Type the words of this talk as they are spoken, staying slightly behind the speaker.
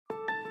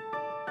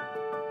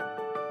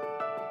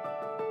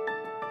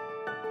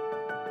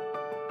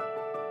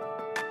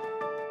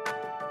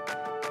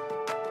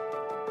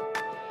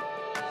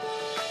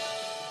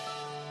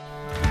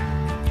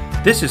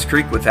This is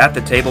Creek with At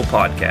the Table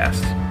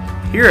Podcast.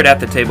 Here at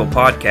the Table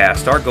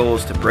Podcast, our goal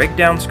is to break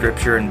down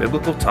scripture and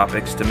biblical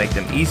topics to make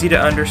them easy to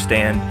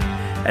understand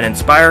and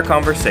inspire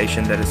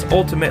conversation that is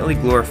ultimately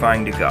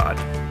glorifying to God.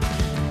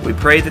 We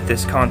pray that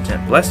this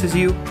content blesses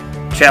you,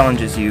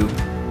 challenges you,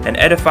 and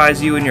edifies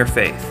you in your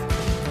faith.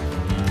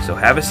 So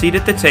have a seat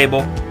at the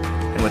table,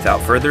 and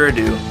without further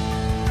ado,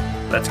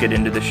 let's get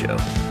into the show.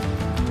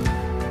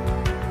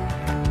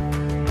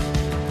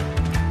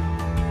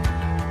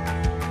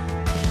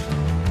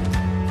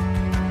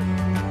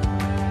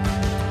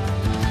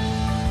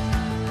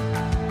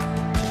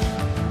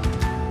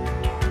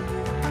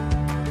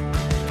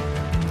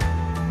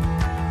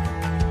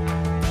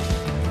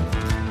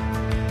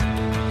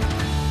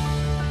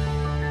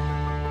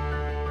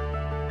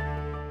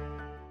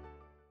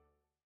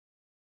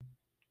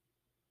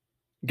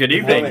 Good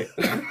evening.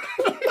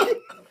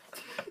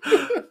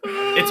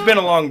 It's been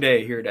a long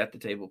day here at the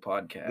Table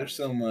Podcast. There's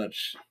so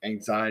much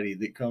anxiety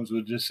that comes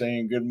with just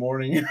saying good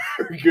morning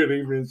or good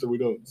evening, so we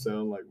don't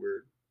sound like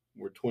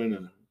we're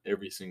twinning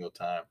every single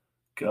time.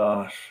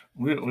 Gosh,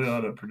 we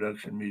ought a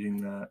production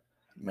meeting that.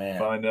 Man,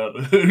 Find out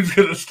who's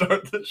going to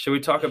start this. Should we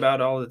talk about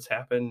all that's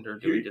happened, or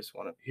do we just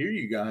want to? Here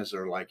you guys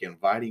are like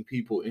inviting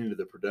people into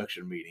the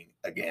production meeting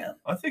again.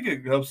 I think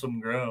it helps them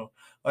grow.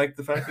 Like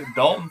the fact that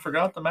Dalton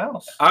forgot the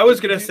mouse. I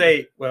was going to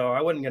say, well,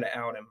 I wasn't going to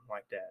out him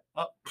like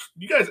that.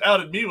 You guys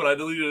outed me when I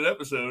deleted an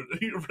episode.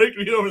 You raked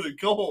me over the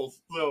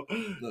coals. So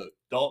Look,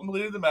 Dalton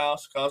deleted the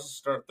mouse, caused us to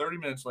start 30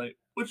 minutes late,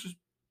 which is,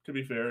 to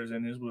be fair, is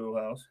in his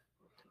wheelhouse.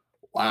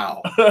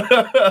 wow.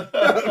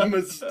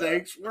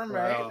 Mistakes were made.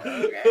 Wow.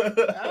 Okay.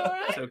 All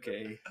right. It's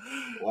okay.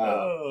 Wow.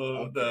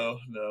 Oh, Okay.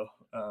 no.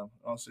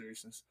 All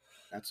seriousness.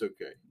 That's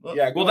okay. Well,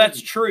 Yeah. Well,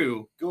 that's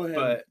true, Go ahead.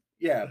 but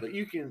Yeah, but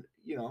you can,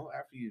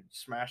 after you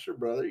smash your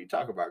brother, you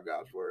talk about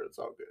God's word. It's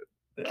all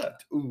good. Yeah.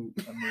 ooh,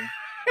 I mean,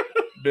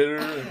 bitter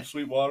and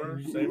sweet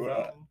water, same Ooh,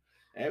 fountain.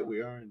 And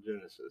we are in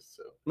Genesis,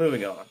 so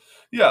moving on.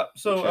 Yeah,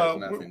 which so has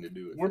nothing to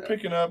do with we're that.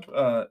 picking up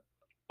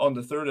on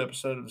the third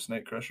episode of the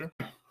Snake Crusher.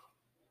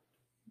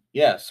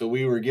 Yeah, so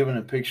we were given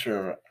a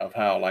picture of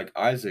how, like,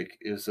 Isaac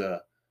is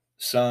a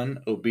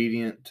son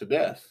obedient to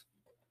death,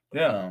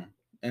 Yeah,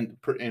 and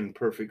in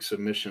perfect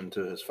submission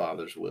to his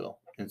father's will,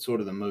 and sort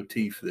of the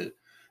motif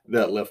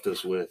that left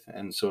us with.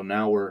 And so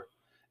now we're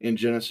in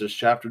Genesis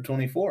chapter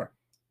 24.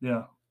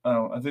 yeah.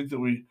 I think that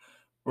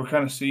we're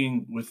kind of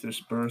seeing with this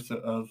birth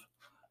of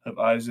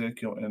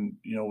Isaac, and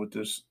with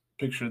this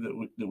picture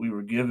that we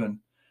were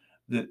given,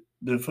 that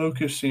the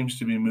focus seems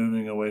to be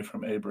moving away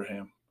from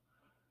Abraham.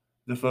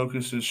 The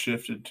focus is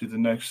shifted to the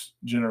next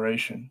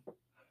generation.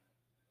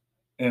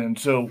 And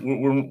so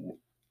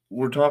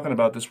we're talking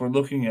about this. We're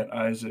looking at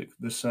Isaac,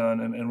 the son,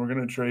 and we're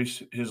going to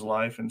trace his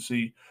life and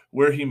see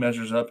where he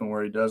measures up and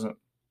where he doesn't.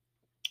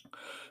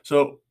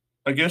 So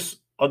I guess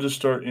I'll just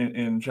start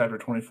in chapter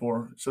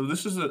 24. So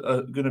this is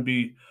going to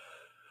be,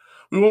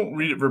 we won't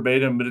read it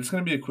verbatim, but it's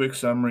going to be a quick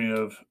summary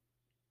of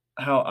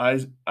how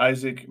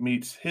Isaac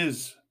meets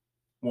his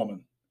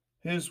woman,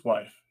 his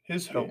wife,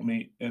 his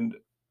helpmeet,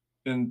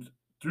 and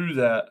through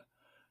that,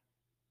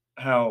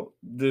 how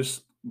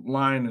this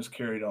line is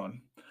carried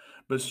on.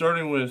 But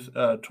starting with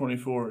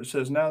 24, it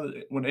says, "Now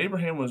that when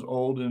Abraham was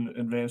old and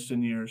advanced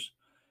in years,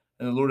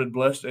 and the Lord had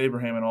blessed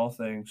Abraham in all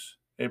things,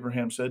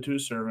 Abraham said to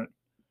his servant,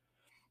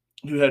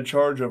 who had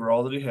charge over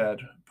all that he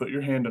had, put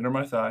your hand under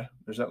my thigh."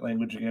 There's that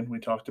language again. We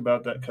talked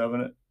about that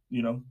covenant,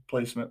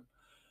 placement.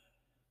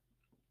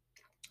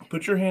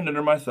 "Put your hand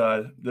under my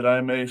thigh, that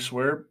I may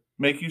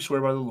make you swear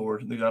by the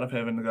Lord, the God of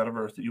heaven, the God of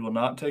earth, that you will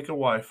not take a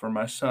wife for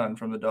my son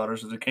from the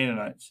daughters of the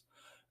Canaanites,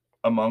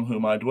 among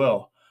whom I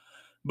dwell,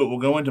 but will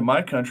go into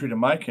my country to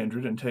my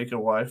kindred and take a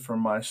wife for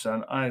my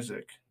son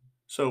Isaac."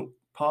 So,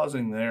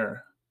 pausing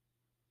there,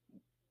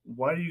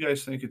 why do you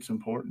guys think it's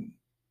important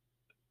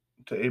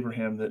to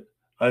Abraham that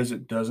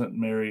Isaac doesn't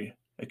marry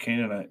a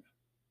Canaanite?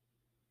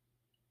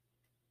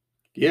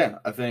 Yeah,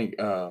 I think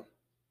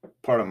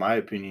part of my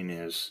opinion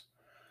is,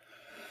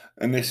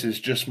 and this is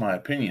just my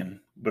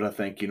opinion, but I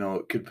think,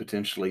 it could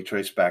potentially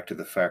trace back to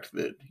the fact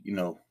that,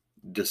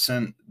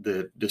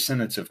 the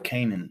descendants of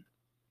Canaan,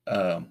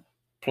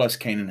 plus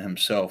Canaan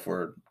himself,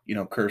 were,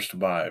 cursed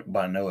by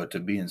Noah to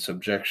be in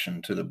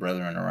subjection to the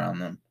brethren around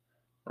them,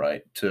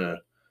 right? To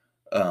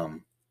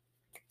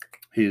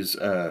his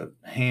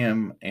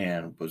Ham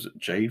and, was it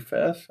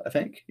Japheth, I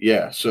think?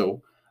 Yeah,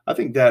 so I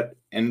think that,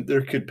 and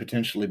there could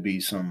potentially be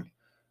some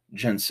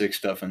Gen 6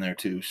 stuff in there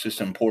too. It's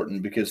just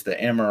important because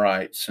the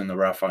Amorites and the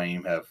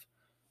Rephaim have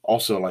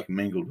also like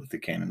mingled with the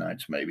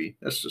Canaanites, maybe.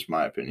 That's just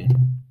my opinion.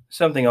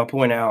 Something I'll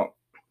point out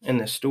in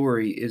this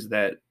story is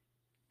that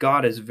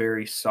God is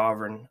very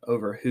sovereign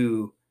over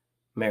who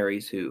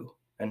marries who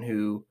and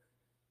who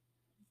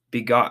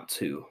begots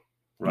who.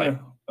 Right.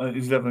 Yeah,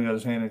 he's definitely got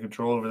his hand in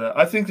control over that.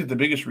 I think that the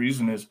biggest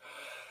reason is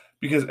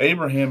because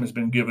Abraham has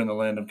been given the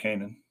land of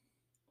Canaan,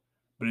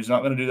 but he's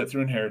not going to do that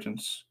through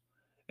inheritance.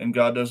 And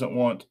God doesn't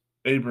want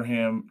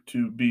Abraham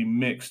to be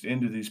mixed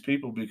into these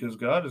people because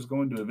God is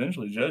going to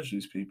eventually judge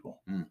these people.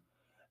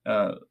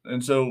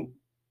 And so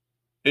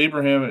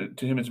Abraham,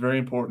 to him, it's very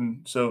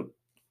important. So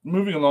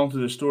moving along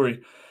through this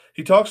story,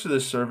 he talks to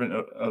this servant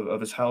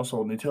of his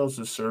household, and he tells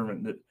this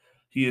servant that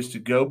he is to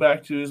go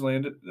back to his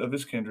land of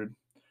his kindred.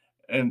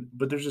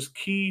 But there's this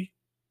key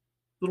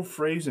little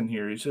phrase in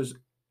here. He says,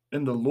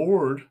 "And the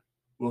Lord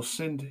will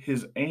send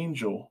his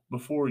angel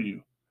before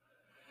you."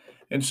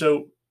 And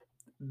so,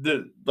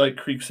 like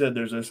Creek said,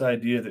 there's this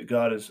idea that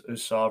God is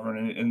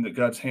sovereign, and that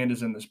God's hand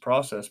is in this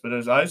process. But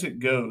as Isaac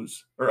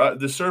goes, or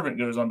the servant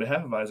goes on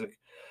behalf of Isaac,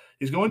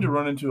 he's going to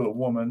run into a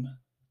woman,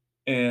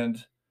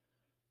 and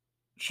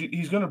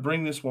he's going to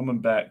bring this woman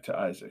back to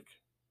Isaac.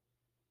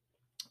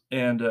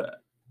 And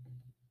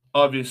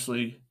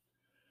obviously,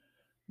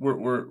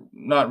 we're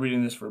not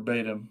reading this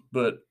verbatim,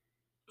 but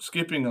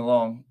skipping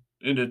along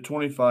into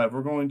 25,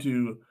 we're going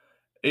to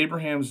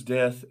Abraham's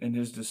death and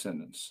his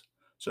descendants.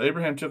 So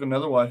Abraham took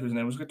another wife whose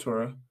name was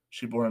Keturah.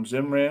 She bore him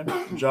Zimran,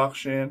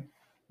 Jokshan,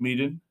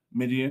 Medan,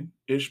 Midian,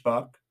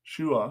 Ishbak,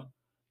 Shua.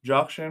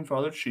 Jokshan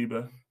fathered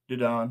Sheba,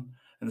 Dedan,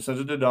 and the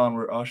sons of Dedan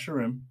were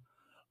Asherim,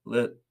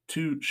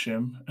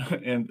 Letushim,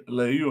 and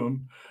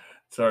Leuim.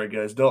 Sorry,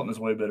 guys, Dalton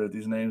is way better at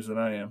these names than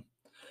I am.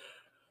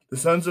 The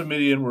sons of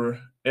Midian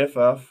were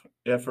Ephah,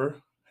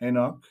 Epher,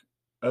 Hanok,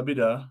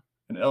 Abidah,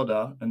 and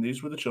Eldah, and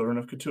these were the children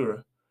of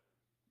Keturah.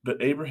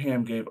 But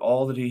Abraham gave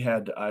all that he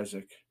had to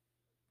Isaac.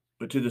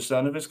 But to the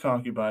son of his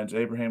concubines,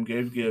 Abraham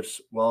gave gifts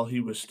while he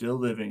was still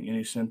living, and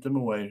he sent them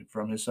away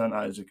from his son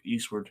Isaac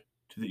eastward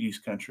to the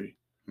east country.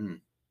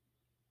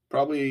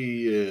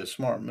 Probably a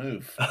smart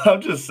move.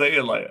 I'm just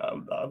saying, like,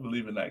 I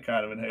believe in that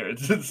kind of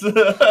inheritance.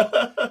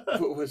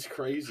 What was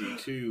crazy,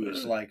 too,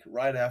 is like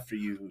right after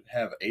you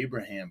have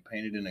Abraham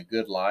painted in a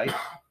good light,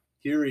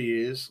 here he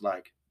is,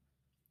 like,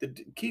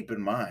 keep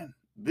in mind,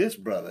 this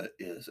brother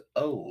is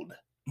old.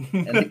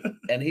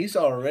 And he's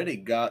already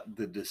got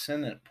the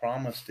descendant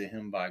promised to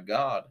him by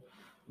God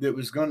that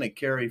was going to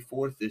carry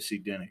forth this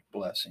Edenic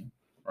blessing,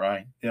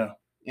 right? Yeah.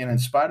 And in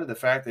spite of the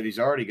fact that he's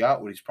already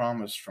got what he's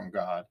promised from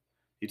God,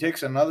 he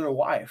takes another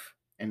wife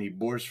and he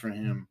bores for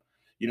him,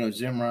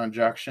 Zimran,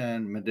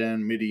 Jokshan,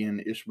 Medan,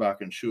 Midian,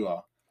 Ishbak, and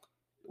Shua.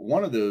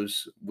 One of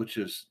those, which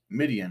is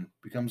Midian,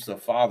 becomes the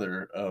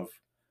father of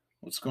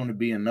what's going to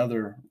be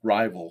another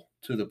rival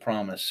to the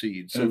promised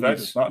seed. So in fact,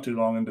 it's not too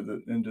long into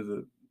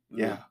the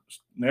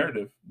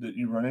narrative that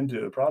you run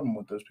into a problem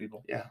with those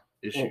people. Yeah,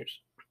 issues. Well,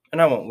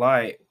 and I won't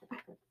lie,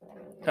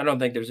 I don't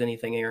think there's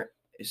anything here,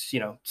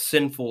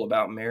 sinful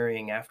about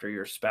marrying after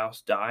your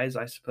spouse dies,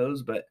 I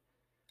suppose, but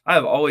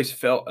I've always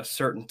felt a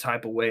certain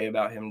type of way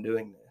about him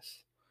doing this.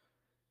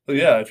 Well,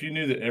 yeah, if you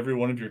knew that every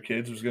one of your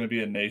kids was going to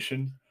be a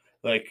nation,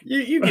 like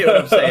you get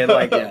what I'm saying,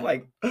 like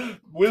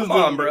wisdom, come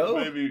on, bro.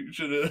 Maybe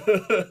should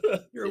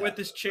have. You're with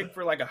this chick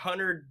for like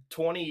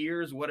 120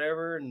 years,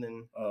 whatever, and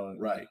then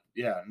right,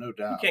 yeah, no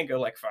doubt. You can't go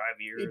like 5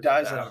 years. He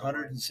dies at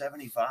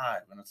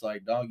 175, and it's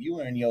like, dog, you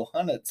were in your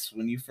hundreds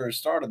when you first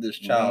started this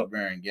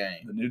childbearing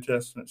game. The New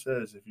Testament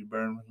says, if you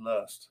burn with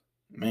lust,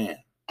 man.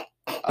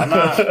 I'm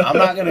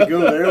not going to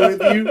go there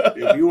with you.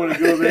 If you want to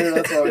go there,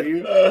 that's on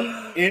you.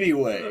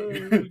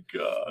 Anyway, oh,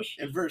 gosh.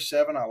 In verse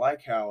 7, I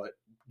like how it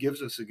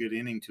gives us a good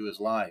ending to his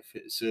life.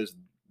 It says,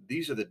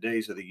 these are the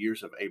days of the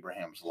years of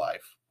Abraham's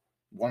life,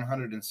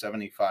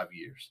 175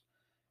 years.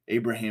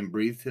 Abraham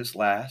breathed his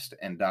last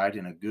and died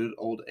in a good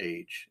old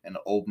age, an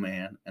old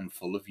man and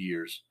full of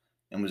years,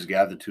 and was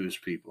gathered to his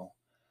people.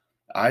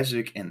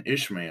 Isaac and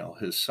Ishmael,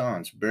 his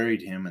sons,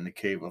 buried him in the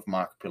cave of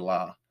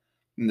Machpelah,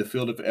 in the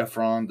field of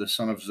Ephron, the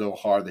son of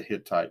Zohar the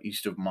Hittite,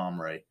 east of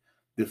Mamre,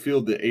 the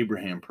field that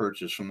Abraham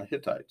purchased from the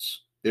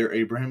Hittites. There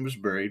Abraham was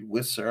buried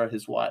with Sarah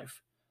his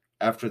wife.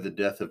 After the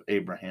death of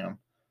Abraham,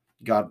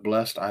 God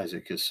blessed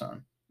Isaac his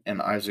son,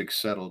 and Isaac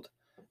settled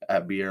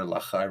at Beer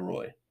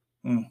Lahai-roi.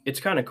 It's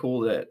kind of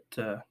cool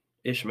that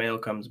Ishmael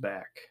comes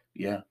back.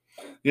 Yeah.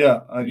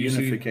 Yeah.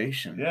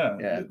 Unification.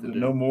 Yeah.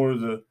 No more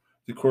the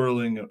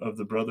quarreling of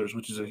the brothers,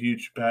 which is a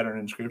huge pattern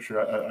in Scripture.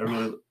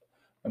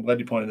 I'm glad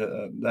you pointed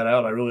that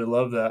out. I really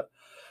love that.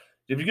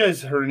 Have you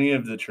guys heard any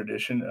of the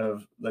tradition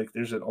of, like,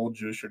 there's an old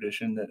Jewish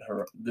tradition that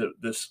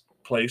this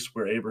place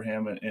where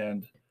Abraham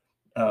and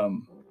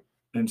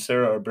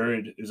Sarah are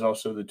buried is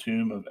also the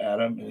tomb of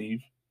Adam and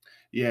Eve?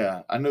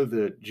 Yeah, I know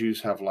the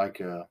Jews have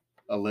like a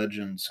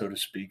legend, so to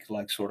speak,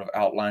 like sort of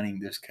outlining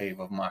this cave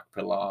of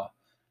Machpelah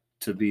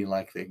to be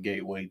like the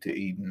gateway to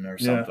Eden or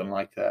something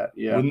like that.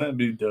 Yeah. Wouldn't that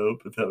be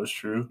dope if that was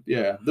true?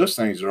 Yeah, those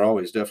things are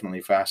always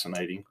definitely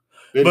fascinating.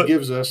 It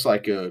gives us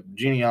like a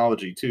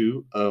genealogy,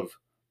 too, of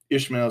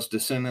Ishmael's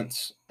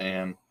descendants,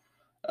 and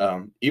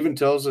even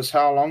tells us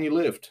how long he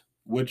lived,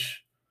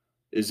 which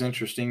is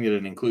interesting that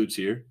it includes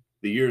here.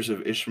 The years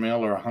of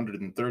Ishmael are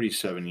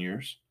 137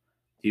 years.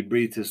 He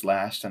breathed his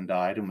last and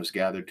died and was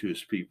gathered to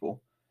his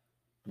people.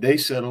 They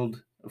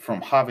settled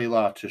from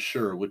Havilah to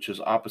Shur, which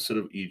is opposite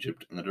of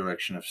Egypt in the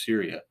direction of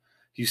Syria.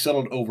 He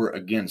settled over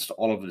against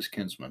all of his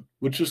kinsmen,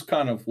 which is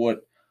kind of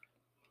what,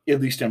 at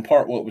least in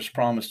part, what was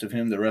promised of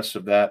him. The rest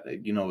of that,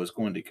 is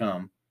going to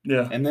come.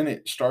 Yeah. And then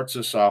it starts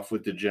us off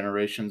with the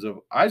generations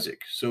of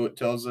Isaac. So it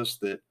tells us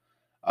that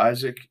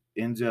Isaac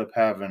ends up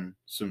having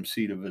some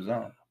seed of his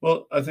own.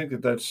 Well, I think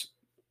that's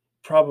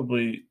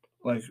probably,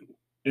 like,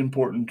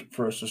 important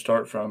for us to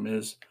start from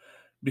is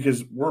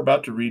because we're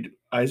about to read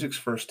Isaac's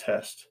first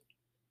test.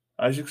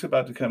 Isaac's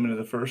about to come into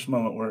the first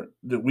moment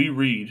that we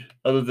read,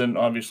 other than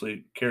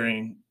obviously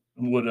carrying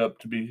wood up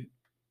to be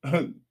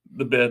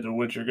the bed of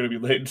which you're going to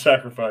be laid and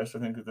sacrificed. I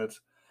think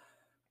that's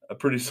a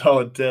pretty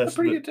solid test. A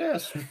pretty good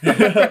test.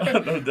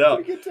 No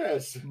doubt. Pretty good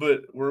test.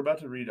 But we're about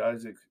to read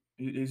Isaac.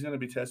 He's going to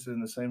be tested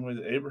in the same way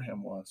that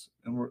Abraham was.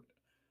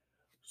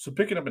 So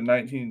picking up at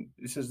 19,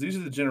 it says, these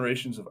are the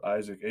generations of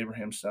Isaac,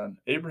 Abraham's son.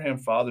 Abraham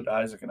fathered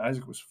Isaac, and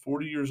Isaac was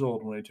 40 years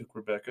old when he took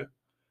Rebekah.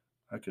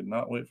 I could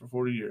not wait for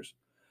 40 years.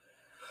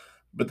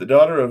 But the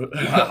daughter of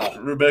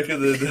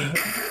Rebekah,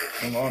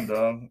 come on,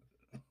 dog.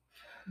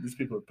 These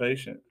people are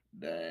patient.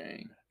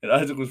 Dang. And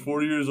Isaac was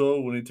 40 years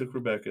old when he took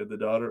Rebekah, the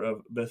daughter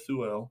of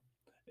Bethuel,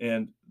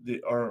 and the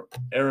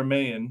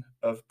Aramean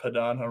of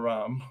Padan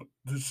Aram,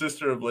 the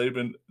sister of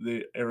Laban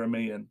the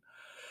Aramean,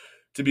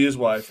 to be his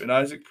wife. And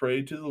Isaac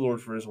prayed to the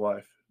Lord for his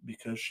wife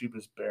because she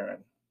was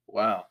barren.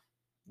 Wow.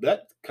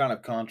 That kind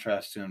of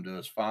contrasts him to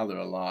his father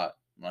a lot.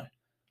 Like,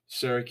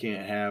 Sarah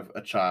can't have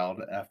a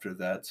child after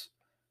that's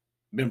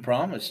been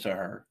promised to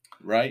her,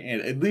 right?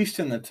 And at least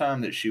in the time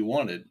that she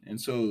wanted.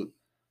 And so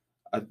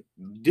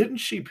didn't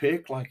she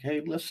pick like,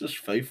 hey, let's just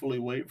faithfully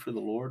wait for the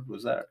Lord?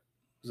 Was that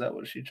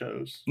what she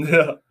chose?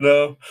 Yeah,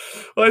 no.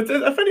 Well, I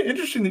find it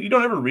interesting that you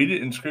don't ever read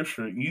it in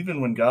Scripture. Even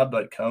when God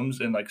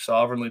comes and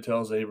sovereignly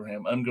tells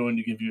Abraham, "I'm going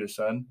to give you a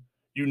son,"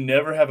 you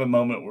never have a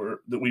moment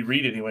that we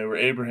read anyway where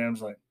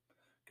Abraham's like,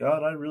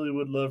 "God, I really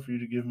would love for you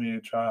to give me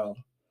a child,"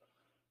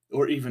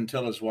 or even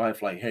tell his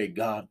wife like, "Hey,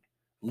 God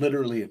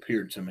literally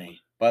appeared to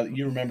me." But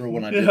you remember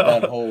when I did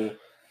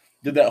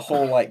that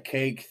whole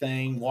cake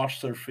thing,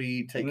 washed their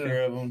feet, take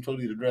care of them, told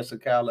you to dress a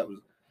cow. That was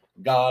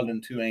God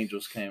and two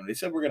angels came. They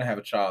said we're going to have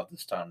a child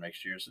this time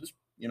next year. So this,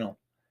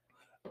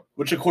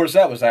 which of course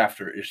that was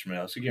after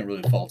Ishmael, so you can't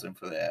really fault him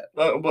for that.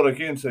 What I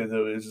can say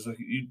though is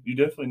you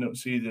definitely don't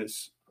see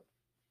this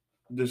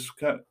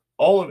kind of,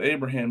 all of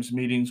Abraham's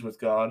meetings with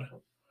God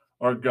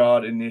are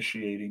God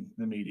initiating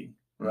the meeting,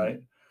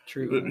 right?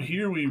 True. But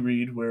here we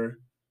read where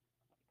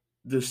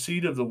the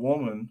seed of the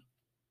woman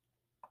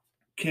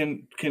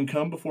can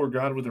come before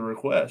God with a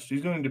request.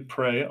 He's going to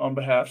pray on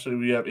behalf. So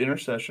we have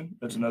intercession.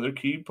 That's another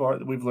key part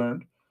that we've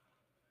learned.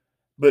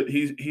 But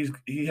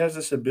he has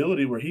this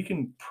ability where he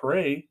can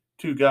pray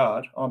to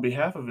God on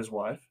behalf of his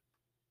wife,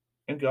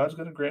 and God's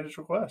going to grant his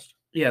request.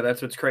 Yeah,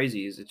 that's what's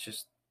crazy is it's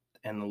just,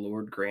 and the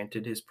Lord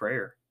granted his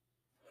prayer.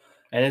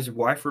 And his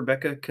wife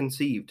Rebekah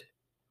conceived.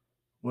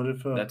 What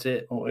if that's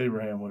it? Oh,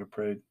 Abraham would have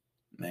prayed.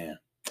 Man.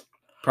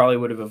 Probably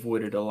would have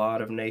avoided a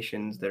lot of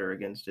nations that are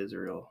against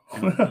Israel.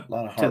 A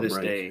lot of heartbreak. To this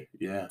day.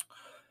 Yeah.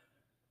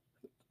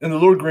 And the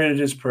Lord granted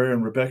his prayer,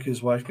 and Rebekah,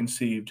 his wife,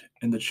 conceived,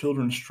 and the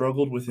children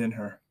struggled within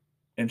her.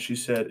 And she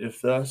said,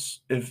 if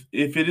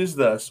it is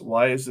thus,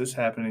 why is this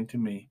happening to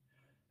me?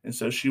 And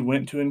so she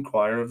went to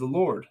inquire of the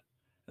Lord.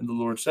 And the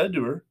Lord said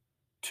to her,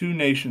 2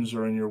 nations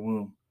are in your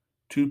womb.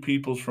 2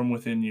 peoples from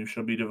within you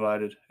shall be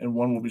divided, and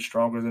one will be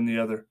stronger than the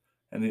other,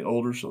 and the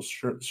older shall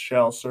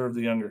serve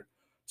the younger.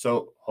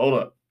 So, hold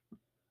up.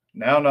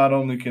 Now not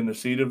only can the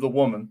seed of the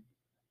woman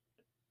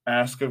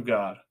ask of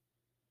God,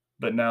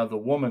 but now the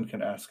woman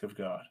can ask of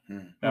God.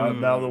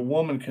 Now the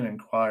woman can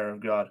inquire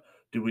of God.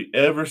 Did we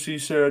ever see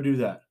Sarah do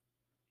that?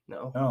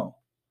 No.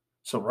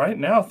 So right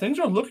now, things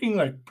are looking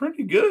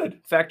pretty good.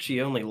 In fact,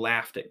 she only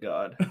laughed at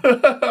God.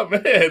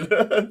 Man,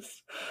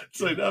 it's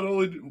not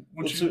only...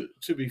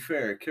 To be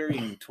fair,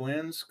 carrying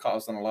twins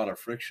causing a lot of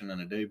friction in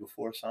a day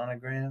before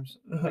sonograms.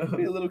 That could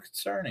be a little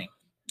concerning.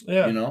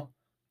 Yeah.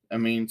 I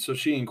mean, so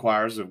she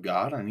inquires of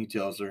God, and he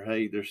tells her,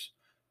 hey, there's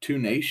 2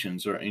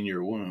 nations are in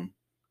your womb.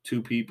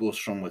 2 peoples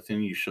from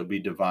within you shall be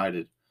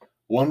divided.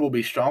 One will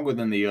be stronger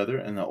than the other,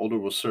 and the older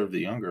will serve the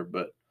younger.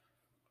 But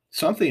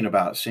something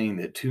about seeing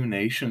that 2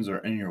 nations are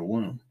in your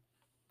womb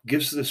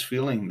gives this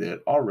feeling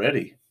that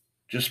already,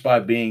 just by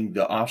being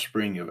the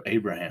offspring of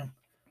Abraham,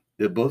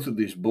 that both of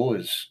these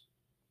boys,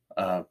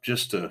 I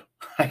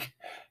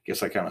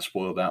guess I kind of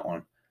spoiled that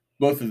one.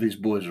 Both of these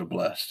boys are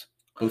blessed.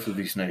 Both of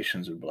these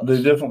nations are blessed.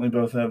 They definitely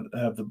both have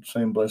the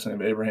same blessing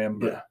of Abraham.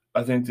 But yeah.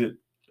 I think that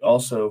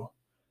also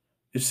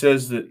it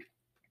says that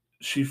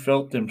she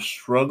felt them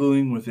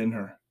struggling within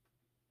her.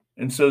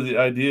 And so the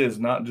idea is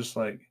not just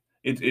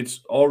it's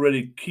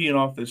already keying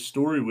off this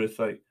story with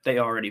they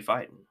already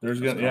fighting. There's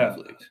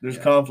conflict. There's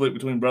conflict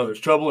between brothers.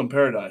 Trouble in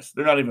paradise.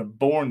 They're not even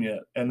born yet,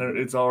 and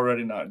it's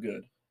already not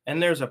good.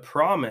 And there's a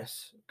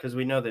promise, because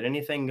we know that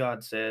anything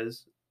God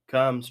says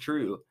comes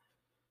true.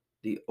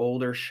 The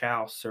older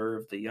shall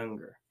serve the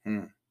younger.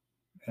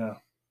 Yeah.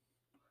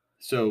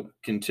 So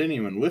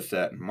continuing with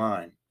that in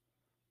mind,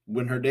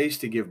 when her days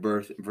to give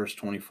birth, verse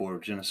 24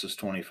 of Genesis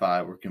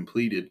 25, were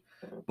completed,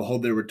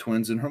 behold, there were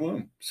twins in her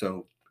womb.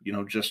 So,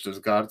 just as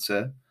God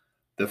said,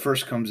 the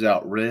first comes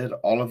out red,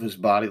 all of his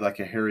body like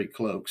a hairy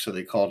cloak. So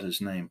they called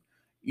his name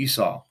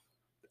Esau.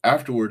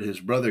 Afterward, his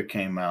brother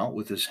came out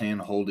with his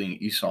hand holding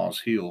Esau's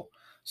heel.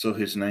 So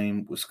his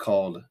name was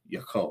called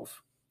Jacob,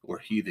 or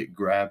he that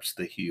grabs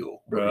the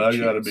heel. Bro, I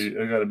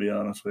gotta be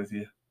honest with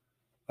you.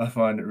 I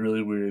find it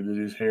really weird that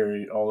he's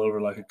hairy all over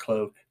like a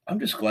cloak. I'm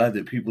just glad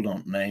that people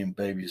don't name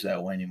babies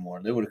that way anymore.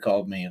 They would have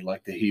called me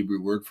like the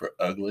Hebrew word for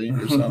ugly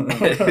or something.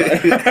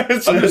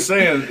 I'm just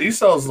saying,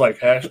 Esau's like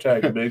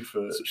hashtag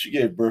Bigfoot. So she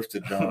gave birth to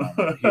John,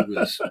 and he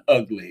was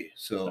ugly,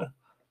 so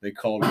they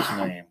called his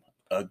name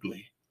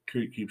Ugly.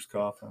 Creek keeps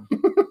coughing.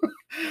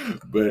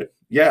 But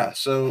yeah,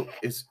 so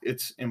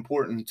it's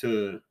important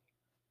to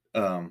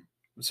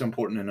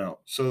know.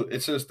 So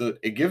it says that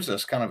it gives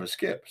us kind of a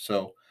skip.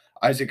 So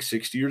Isaac's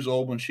 60 years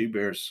old when she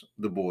bears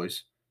the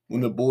boys.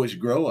 When the boys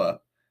grow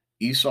up,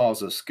 Esau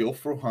is a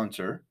skillful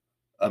hunter,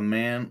 a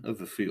man of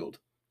the field.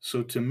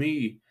 So to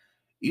me,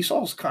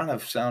 Esau's kind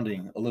of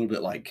sounding a little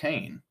bit like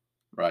Cain,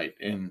 right?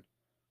 And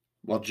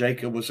while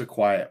Jacob was a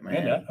quiet man,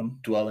 And Adam.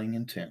 dwelling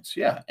in tents.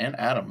 Yeah, and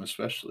Adam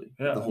especially.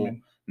 Yeah, the whole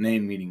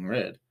name meaning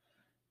red.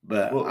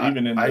 But well,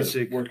 even in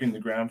Isaac, working the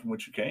ground from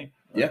which you came.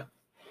 Right? Yeah.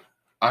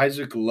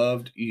 Isaac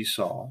loved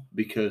Esau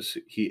because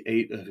he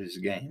ate of his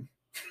game.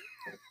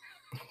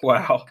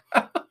 Wow.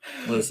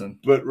 Listen.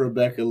 But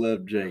Rebecca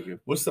loved Jacob.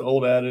 What's the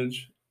old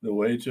adage? The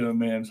way to a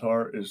man's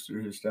heart is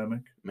through his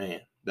stomach.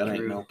 Man, that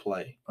ain't no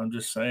play. I'm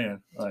just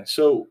saying.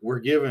 So we're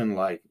given,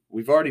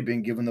 we've already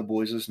been given the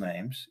boys'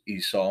 names.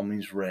 Esau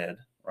means red,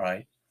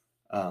 right?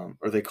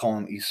 Or they call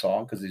him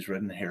Esau because he's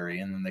red and hairy.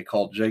 And then they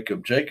call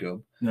Jacob,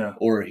 yeah.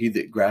 Or he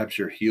that grabs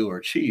your heel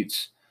or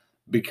cheats,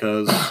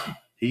 because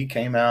he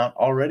came out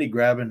already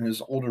grabbing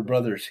his older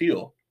brother's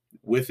heel,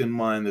 with in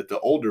mind that the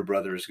older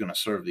brother is going to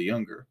serve the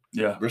younger.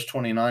 Yeah. Verse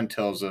 29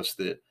 tells us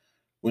that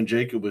when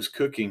Jacob was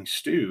cooking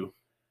stew,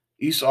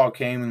 Esau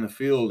came in the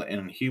field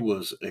and he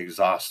was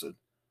exhausted.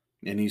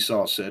 And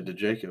Esau said to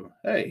Jacob,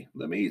 "Hey,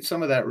 let me eat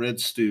some of that red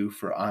stew,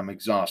 for I'm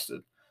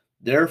exhausted."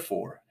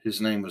 Therefore,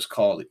 his name was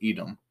called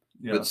Edom.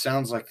 Yeah. But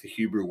sounds like the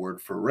Hebrew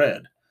word for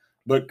red.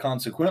 But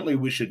consequently,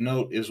 we should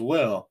note as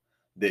well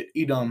that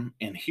Edom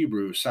in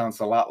Hebrew sounds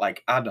a lot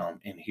like Adam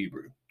in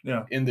Hebrew.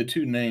 Yeah. And the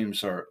two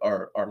names are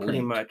pretty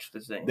linked. Much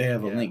the same. They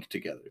have a link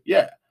together.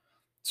 Yeah.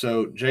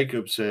 So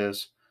Jacob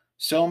says,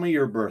 "Sell me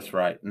your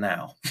birthright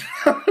now."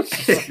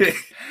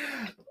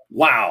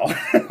 Wow.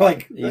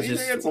 He's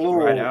just it's a little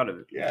right out of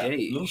it. Yeah.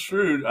 A little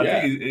shrewd.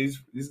 I think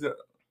he's got,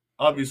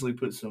 obviously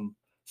put some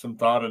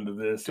thought into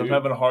this. Dude. I'm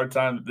having a hard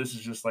time that this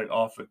is just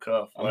off the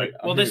cuff.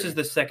 This is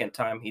the second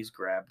time he's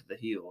grabbed the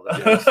heel.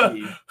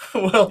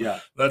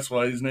 That's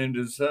why he's named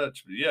as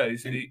such. But yeah,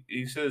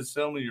 he says,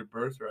 "Sell me your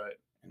birthright."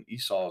 And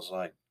Esau's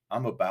like,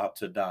 "I'm about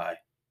to die.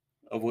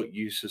 Of what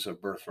use is a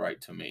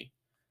birthright to me?"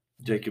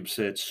 Jacob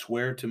said,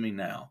 "Swear to me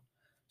now."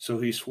 So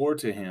he swore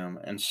to him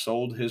and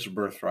sold his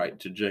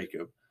birthright to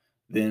Jacob.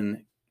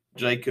 Then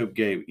Jacob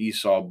gave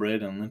Esau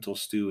bread and lentil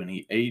stew, and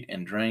he ate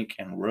and drank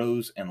and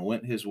rose and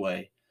went his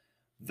way.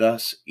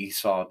 Thus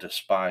Esau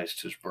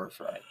despised his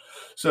birthright.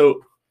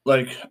 So,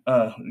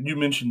 you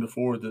mentioned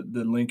before, the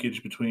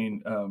linkage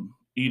between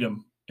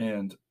Edom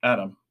and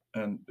Adam,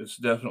 and it's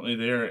definitely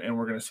there, and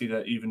we're going to see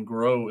that even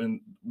grow in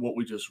what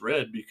we just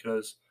read,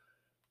 because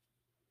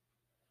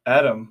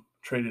Adam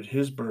traded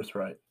his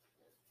birthright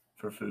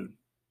for food.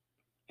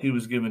 He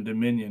was given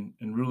dominion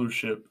and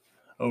rulership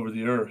over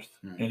the earth,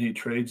 and he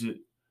trades it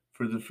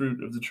for the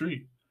fruit of the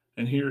tree.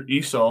 And here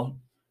Esau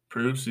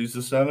proves he's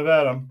the son of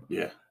Adam.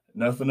 Yeah.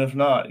 Nothing if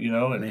not,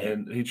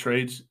 and he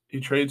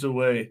trades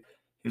away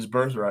his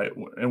birthright.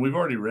 And we've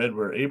already read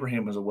where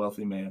Abraham was a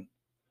wealthy man.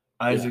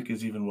 Isaac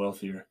is even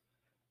wealthier.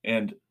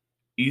 And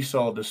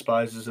Esau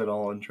despises it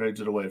all and trades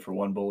it away for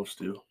one bowl of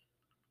stew.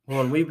 Well,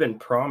 and we've been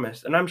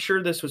promised, and I'm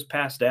sure this was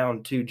passed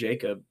down to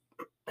Jacob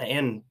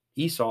and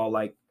Esau,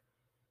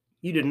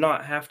 you did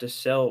not have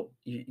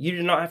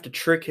to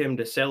trick him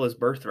to sell his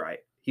birthright.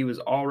 He was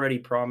already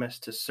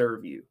promised to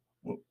serve you.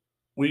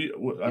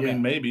 I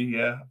mean, maybe,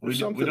 yeah. We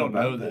don't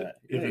know that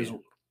if his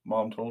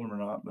mom told him or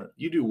not. But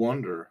you do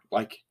wonder,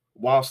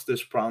 whilst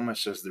this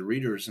promise as the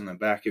reader is in the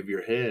back of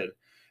your head,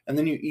 and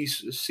then you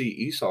see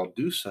Esau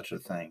do such a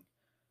thing,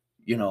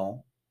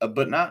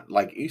 but not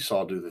like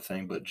Esau do the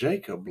thing, but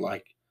Jacob,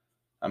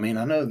 I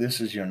know this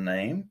is your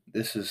name.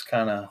 This is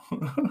kind of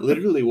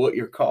literally what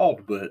you're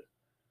called, but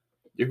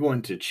you're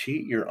going to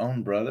cheat your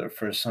own brother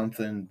for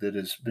something that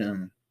has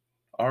been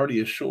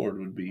already assured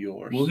would be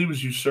yours. Well, he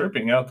was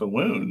usurping out the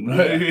wound.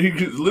 Yeah. He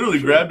literally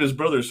grabbed his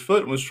brother's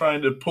foot and was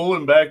trying to pull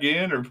him back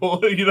in or pull,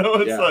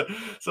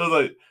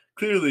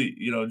 clearly,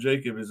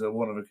 Jacob is a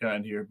one of a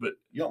kind here, but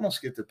you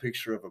almost get the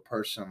picture of a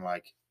person,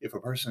 if a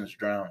person is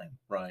drowning,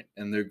 right,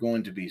 and they're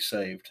going to be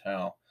saved,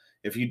 how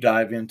if you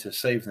dive in to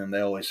save them,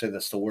 they always say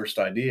that's the worst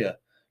idea,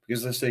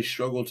 because as they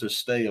struggle to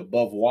stay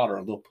above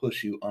water, they'll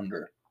push you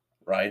under,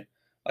 right?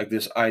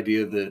 This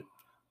idea that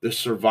the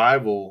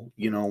survival,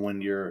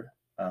 when you're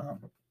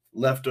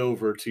left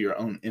over to your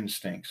own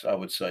instincts, I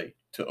would say,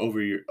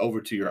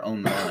 over to your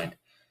own mind,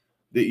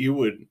 that you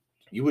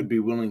would be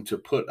willing to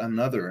put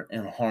another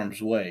in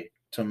harm's way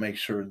to make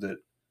sure that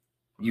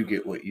you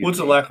get what you. What's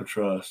a lack of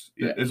trust?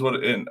 Yeah. Is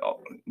what, and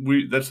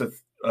that's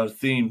a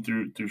theme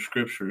through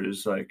Scripture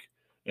is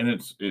and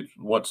it's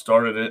what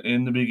started it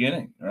in the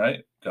beginning,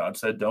 right? God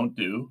said, "Don't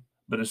do,"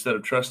 but instead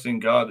of trusting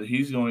God that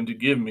He's going to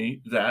give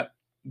me that,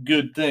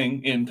 good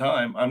thing in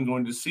time. I'm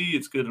going to see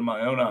it's good in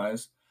my own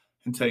eyes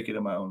and take it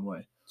in my own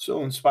way.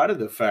 So, in spite of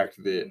the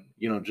fact that,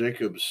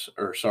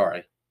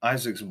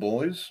 Isaac's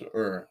boys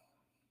are,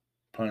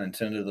 pun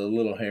intended, a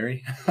little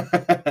hairy,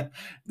 at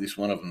least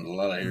one of them's a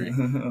lot of hairy.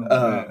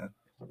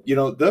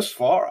 Thus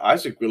far,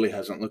 Isaac really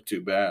hasn't looked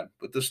too bad.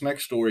 But this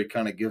next story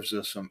kind of gives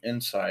us some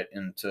insight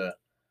into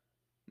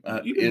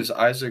is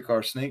Isaac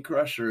our snake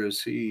crusher? Or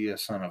is he a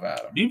son of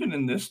Adam? Even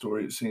in this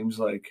story, it seems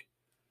like,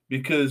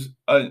 because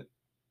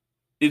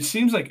it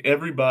seems like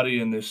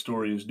everybody in this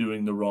story is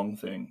doing the wrong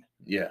thing.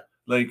 Yeah.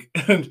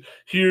 And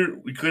here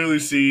we clearly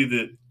see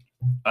that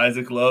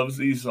Isaac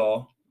loves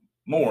Esau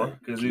more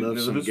because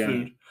of his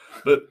food.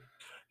 But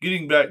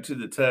getting back to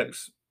the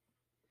text,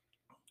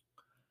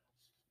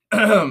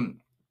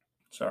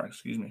 sorry,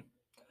 excuse me.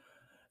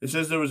 It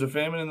says there was a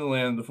famine in the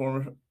land,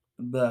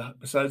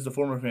 besides the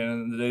former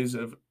famine in the days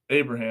of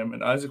Abraham,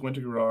 and Isaac went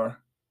to Gerar.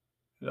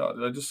 Did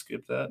I just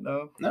skip that?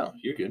 No,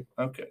 you're good.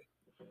 Okay.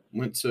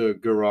 Went to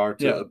Gerar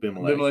to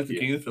Abimelech. Abimelech, the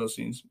king of the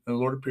Philistines. And the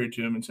Lord appeared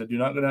to him and said, "Do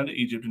not go down to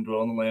Egypt and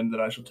dwell in the land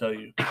that I shall tell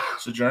you.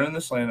 Sojourn in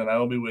this land, and I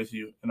will be with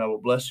you, and I will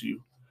bless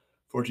you.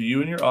 For to you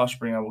and your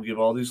offspring I will give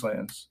all these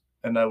lands,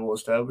 and I will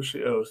establish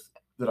the oath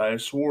that I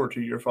swore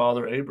to your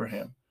father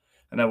Abraham.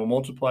 And I will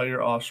multiply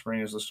your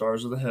offspring as the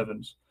stars of the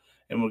heavens,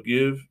 and will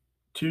give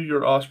to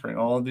your offspring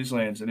all of these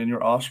lands, and in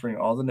your offspring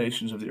all the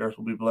nations of the earth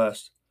will be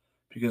blessed,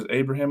 because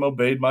Abraham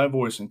obeyed my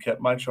voice and kept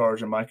my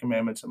charge and my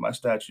commandments and my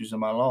statutes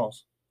and my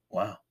laws."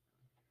 Wow.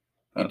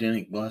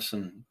 Edenic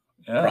blessing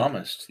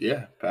promised.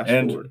 Yeah,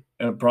 forward.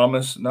 And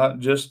promised not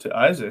just to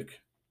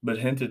Isaac, but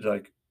hinted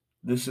like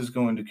this is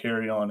going to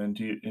carry on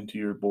into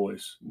your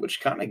boys.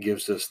 Which kind of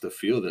gives us the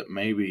feel that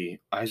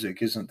maybe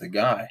Isaac isn't the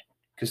guy,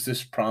 because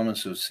this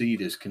promise of seed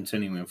is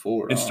continuing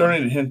forward. It's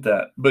starting to hint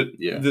that. But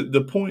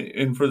the point,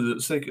 and for the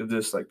sake of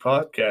this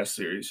podcast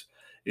series,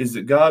 is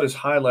that God is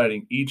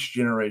highlighting each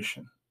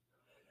generation.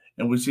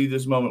 And we see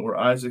this moment where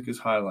Isaac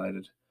is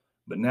highlighted.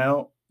 But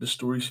now the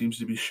story seems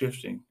to be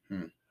shifting.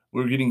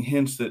 We're getting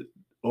hints that,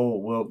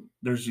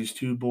 there's these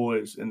two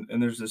boys,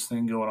 and there's this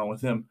thing going on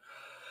with them.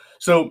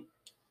 So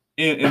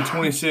in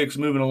 26,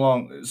 moving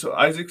along, so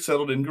Isaac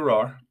settled in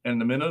Gerar, and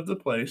the men of the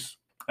place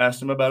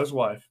asked him about his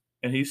wife,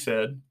 and he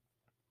said,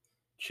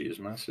 "She is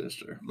my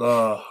sister."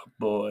 Oh,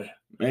 boy.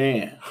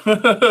 Man.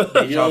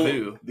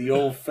 the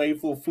old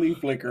faithful flea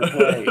flicker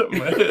play.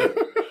 Man.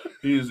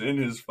 He is in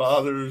his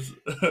father's.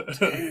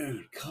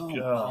 Dude, come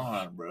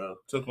on, bro.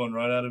 Took one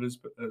right out of his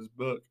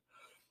book.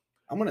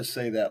 I'm going to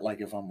say that like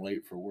if I'm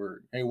late for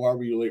work. "Hey, why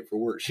were you late for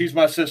work?" "She's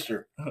my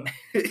sister."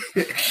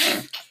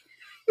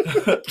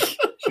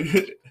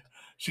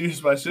 She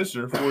is my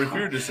sister, for he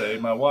feared to say,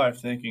 "My wife,"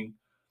 thinking,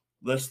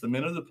 lest the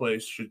men of the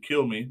place should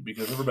kill me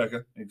because of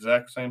Rebekah.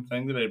 Exact same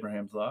thing that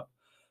Abraham thought.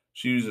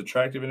 She was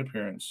attractive in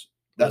appearance.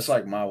 That's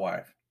like my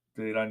wife.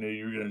 Dude, I knew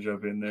you were going to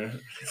jump in there.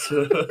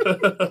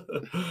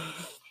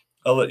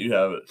 I'll let you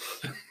have it.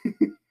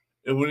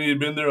 And when he had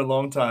been there a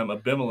long time,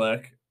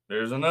 Abimelech,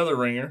 there's another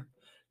ringer,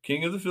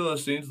 king of the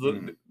Philistines,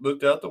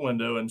 looked out the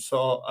window and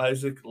saw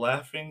Isaac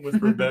laughing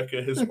with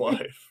Rebekah, his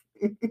wife.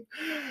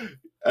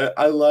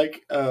 I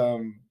like, I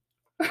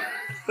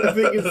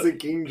think it's the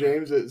King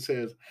James that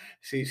says,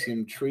 sees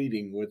him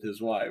treating with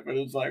his wife. And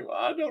it's like, well,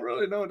 I don't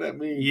really know what that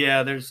means.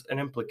 Yeah, there's an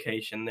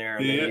implication there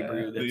in the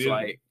Hebrew that's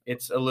like,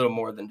 it's a little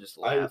more than just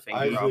laughing,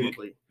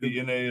 probably. The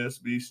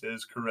NASB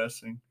says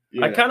caressing.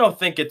 Yeah. I kind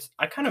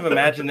of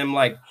imagine them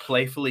like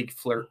playfully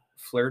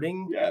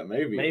flirting. Yeah,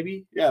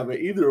 maybe. Yeah, but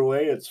either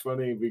way, it's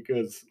funny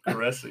because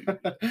caressing.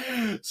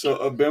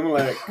 So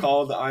Abimelech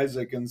called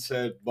Isaac and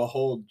said,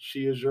 "Behold,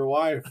 she is your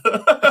wife."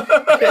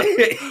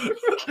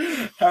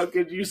 "How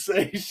could you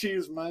say she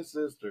is my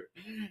sister?"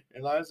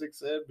 And Isaac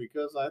said,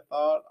 "Because I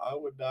thought I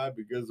would die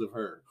because of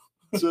her."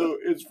 So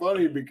it's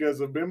funny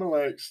because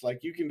Abimelech's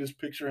like, you can just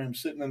picture him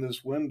sitting in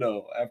this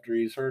window after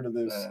he's heard of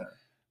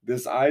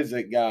this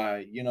Isaac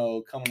guy,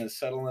 coming and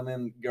settling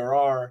in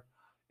Gerar,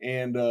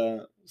 and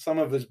some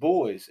of his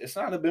boys. It's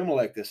not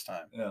Abimelech this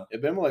time. Yeah.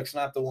 Abimelech's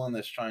not the one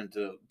that's trying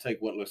to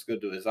take what looks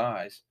good to his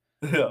eyes.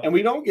 Yeah. And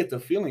we don't get the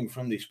feeling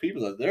from these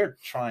people that they're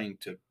trying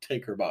to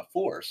take her by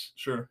force.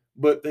 Sure.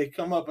 But they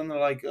come up and they're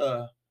like,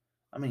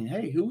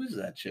 hey, who is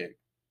that chick?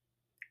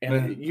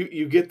 And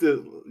you get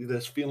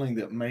this feeling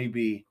that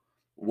maybe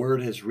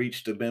word has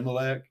reached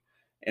Abimelech,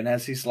 and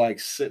as he's like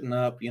sitting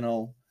up,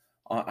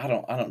 I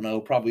don't know,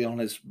 probably on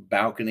his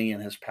balcony in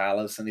his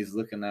palace, and he's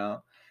looking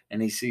out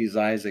and he sees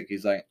Isaac.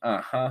 He's like,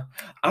 I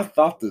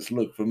thought this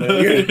looked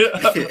familiar.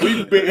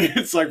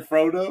 It's like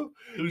Frodo.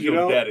 Who's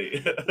your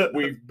daddy?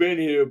 We've been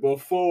here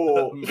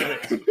before.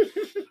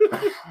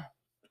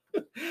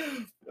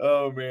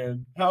 Oh,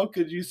 man. "How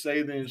could you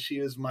say then she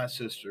is my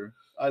sister?"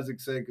 Isaac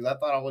said, "Because I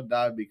thought I would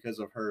die because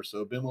of her."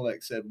 So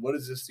Abimelech said, "What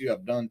is this you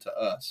have done to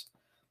us?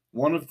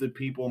 One of the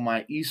people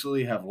might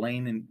easily have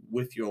lain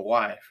with your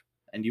wife,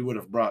 and you would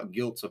have brought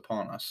guilt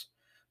upon us."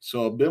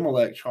 So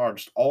Abimelech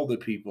charged all the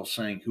people,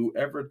 saying,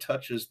 "Whoever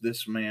touches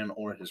this man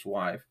or his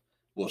wife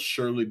will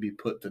surely be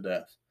put to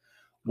death."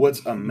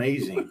 What's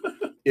amazing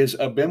is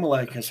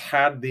Abimelech has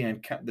had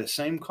the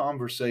same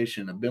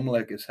conversation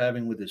Abimelech is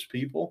having with his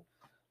people,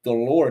 the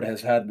Lord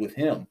has had with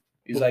him.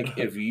 He's like,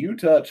 if you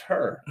touch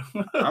her,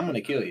 I'm going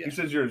to kill you. He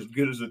says you're as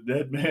good as a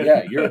dead man.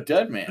 Yeah, you're a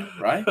dead man,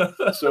 right?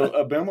 So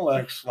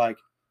Abimelech's like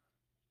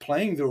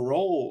playing the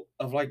role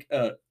of like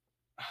the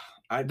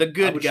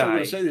good I was guy. going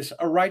to say this,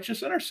 a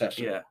righteous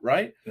intercessor,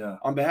 right? Yeah.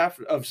 On behalf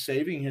of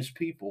saving his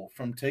people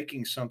from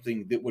taking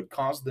something that would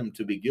cause them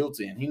to be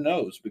guilty. And he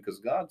knows because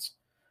God's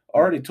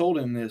already told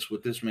him this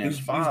with this man's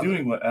father. He's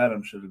doing what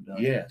Adam should have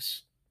done.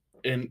 Yes.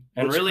 And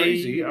really,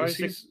 crazy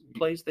Isaac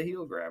plays the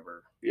heel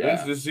grabber. Yeah.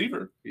 He's a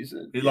deceiver.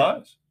 He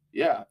lies.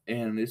 Yeah.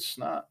 And it's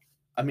not,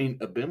 I mean,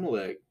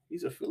 Abimelech,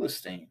 he's a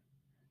Philistine.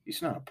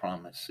 He's not a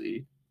promised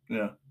seed.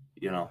 Yeah.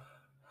 You know.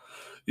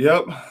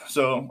 Yep.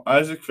 So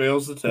Isaac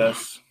fails the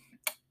test,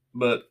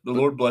 but the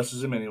Lord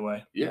blesses him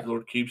anyway. Yeah. The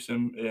Lord keeps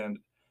him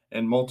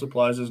and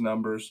multiplies his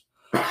numbers.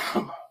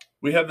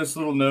 We have this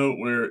little note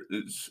where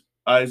it's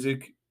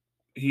Isaac.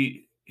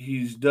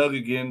 He's dug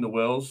again the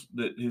wells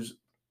that his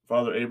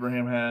father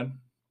Abraham had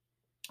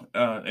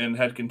and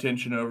had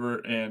contention over,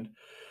 and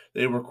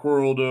they were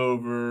quarreled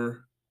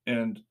over.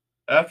 And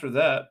after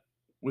that,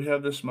 we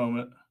have this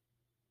moment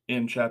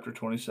in chapter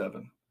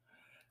 27.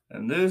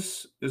 And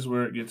this is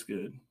where it gets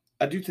good.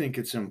 I do think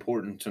it's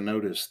important to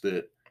notice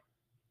that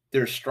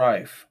there's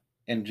strife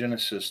in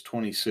Genesis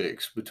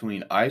 26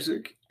 between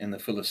Isaac and the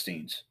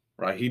Philistines,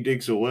 right? He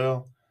digs a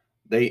well.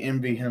 They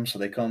envy him, so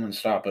they come and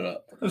stop it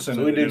up.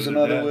 So he digs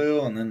another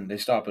well, and then they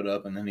stop it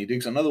up. And then he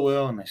digs another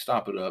well, and they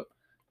stop it up.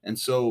 And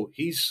so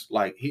he's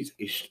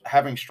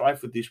having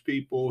strife with these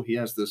people. He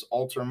has this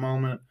altar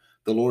moment.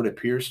 The Lord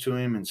appears to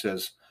him and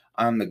says,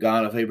 I'm the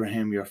God of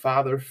Abraham, your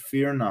father.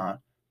 Fear not.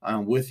 I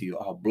am with you.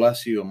 I'll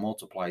bless you and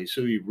multiply you.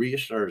 So he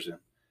reassures him.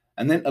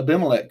 And then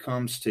Abimelech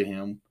comes to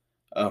him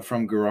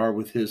from Gerar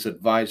with his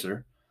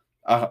advisor,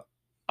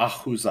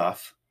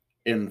 Ahuzath,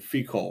 and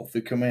Phicol,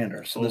 the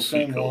commander. So the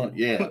same one,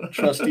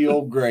 trusty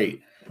old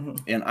great.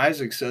 And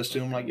Isaac says to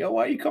him, like, yo,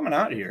 why are you coming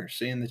out here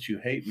saying that you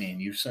hate me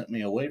and you sent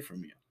me away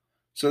from you?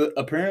 So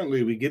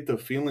apparently we get the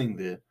feeling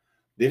that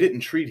they didn't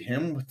treat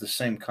him with the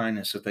same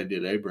kindness that they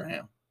did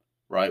Abraham,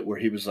 right? Where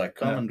he was like,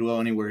 come and dwell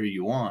anywhere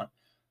you want.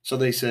 So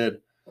they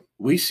said,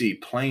 we see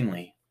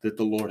plainly that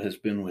the Lord has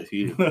been with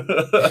you.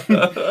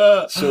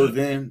 So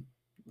then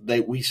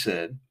we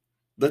said,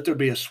 let there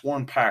be a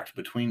sworn pact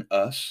between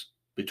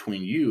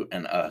you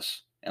and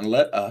us, and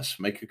let us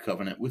make a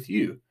covenant with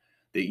you,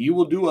 that you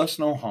will do us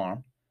no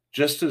harm,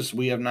 just as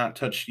we have not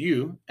touched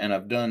you, and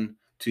have done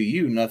to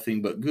you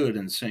nothing but good,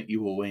 and sent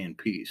you away in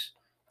peace.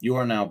 You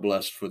are now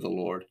blessed for the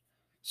Lord.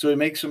 So he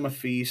makes them a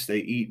feast. They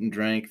eat and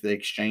drink. They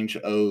exchange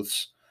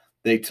oaths.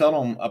 They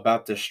tell them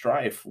about the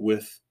strife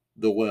with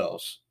the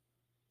wells.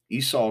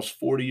 Esau's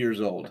 40 years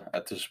old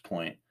at this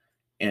point,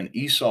 and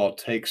Esau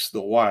takes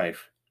the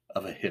wife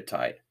of a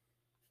Hittite.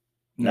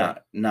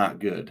 Not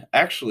good.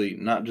 Actually,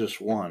 not just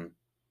one,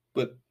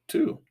 but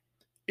two.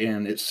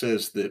 And it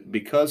says that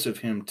because of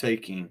him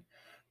taking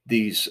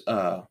these,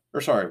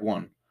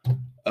 one.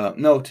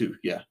 Two,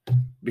 yeah.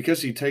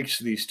 Because he takes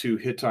these two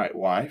Hittite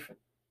wife,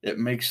 it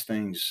makes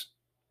things,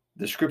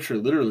 the scripture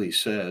literally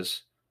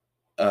says,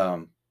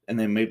 and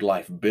they made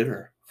life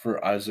bitter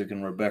for Isaac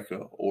and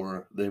Rebekah,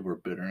 or they were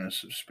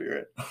bitterness of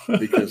spirit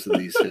because of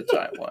these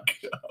Hittite wives.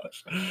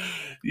 Gosh.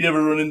 You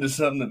ever run into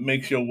something that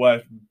makes your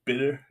wife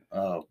bitter?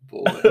 Oh,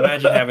 boy.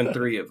 Imagine having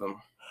 3 of them.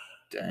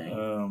 Dang.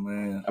 Oh,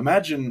 man.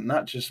 Imagine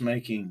not just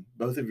making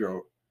both of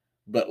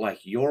but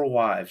like your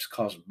wives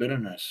cause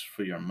bitterness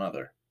for your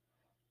mother.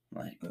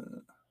 Like,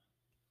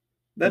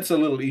 that's a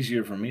little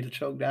easier for me to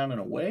choke down in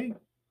a way.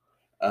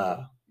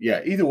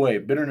 Either way,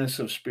 bitterness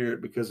of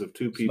spirit because of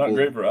two people. It's not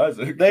great for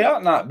Isaac. They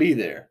ought not be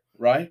there,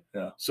 right?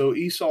 Yeah. So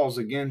Esau's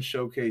again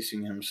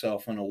showcasing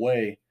himself in a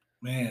way,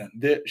 man,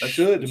 that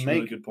should make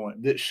really good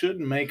point. That should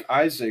make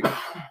Isaac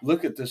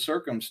look at the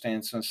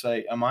circumstance and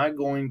say, am I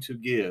going to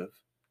give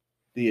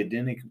the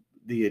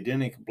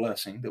Edenic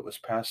blessing that was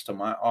passed to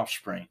my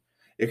offspring,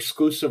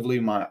 exclusively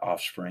my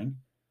offspring,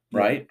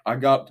 right? I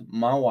got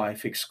my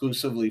wife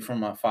exclusively from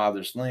my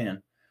father's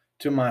land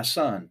to my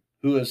son,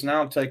 who has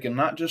now taken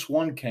not just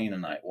one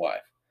Canaanite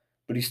wife,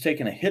 but he's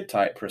taken a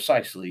Hittite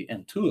precisely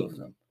and 2 of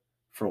them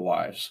for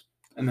wives.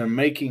 And they're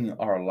making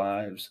our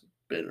lives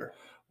bitter.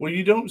 Well,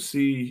 you don't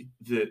see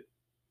that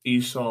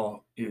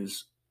Esau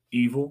is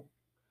evil.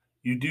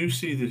 You do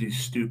see that he's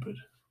stupid.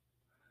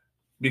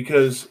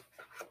 Because,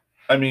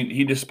 I mean,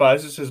 he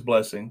despises his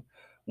blessing,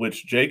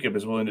 which Jacob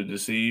is willing to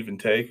deceive and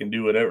take and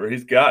do whatever.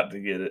 He's got to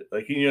get it.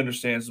 Like, he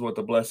understands what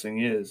the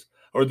blessing is,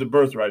 or the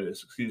birthright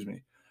is, excuse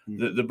me.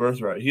 The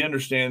birthright. He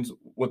understands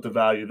what the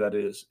value of that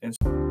is. And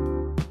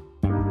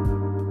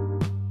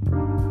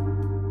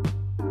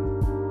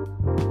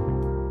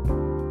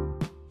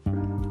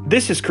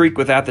This is Creek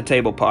Without the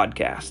Table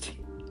podcast.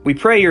 We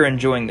pray you're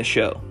enjoying the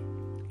show.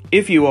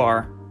 If you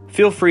are,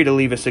 feel free to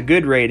leave us a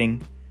good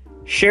rating,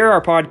 share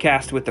our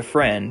podcast with a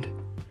friend,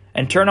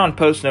 and turn on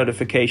post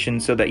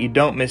notifications so that you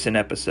don't miss an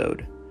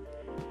episode.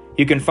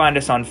 You can find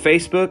us on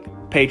Facebook,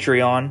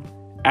 Patreon,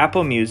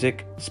 Apple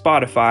Music,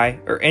 Spotify,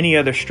 or any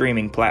other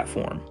streaming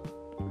platform.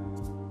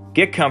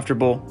 Get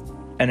comfortable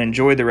and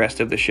enjoy the rest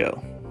of the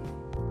show.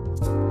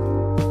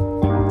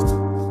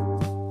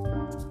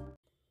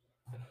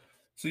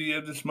 So you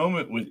have this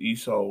moment with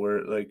Esau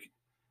where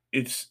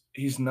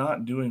he's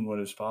not doing what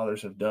his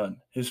fathers have done.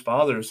 His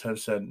fathers have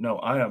said, "No,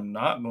 I am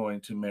not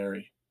going to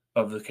marry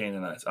of the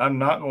Canaanites. I'm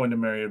not going to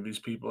marry of these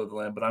people of the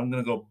land, but I'm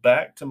going to go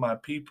back to my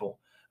people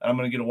and I'm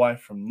going to get a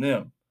wife from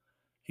them."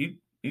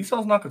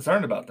 Esau's not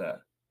concerned about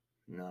that.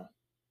 No.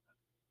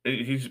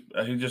 He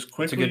just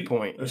quickly That's a good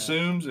point, yeah.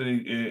 assumes and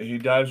he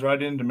dives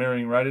right into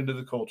marrying right into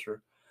the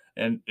culture,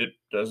 and it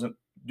doesn't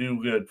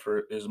do good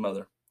for his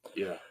mother.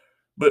 Yeah.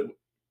 But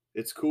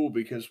it's cool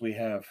because we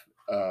have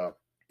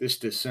this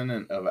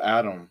descendant of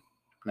Adam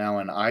now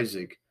in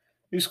Isaac,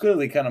 who's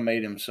clearly kind of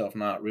made himself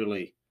not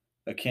really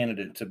a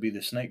candidate to be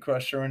the snake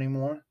crusher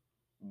anymore.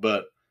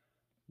 But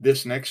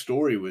this next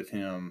story with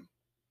him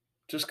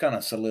just kind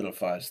of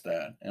solidifies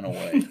that in a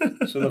way.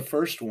 So the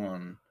first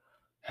one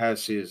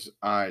has his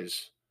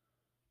eyes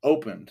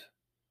opened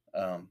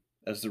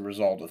as the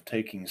result of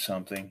taking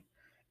something.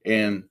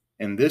 And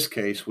in this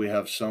case, we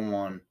have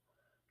someone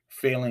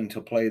failing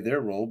to play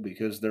their role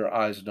because their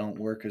eyes don't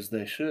work as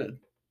they should.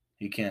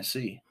 He can't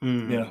see.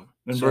 Yeah.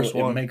 In So verse it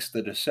 1, makes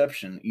the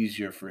deception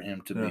easier for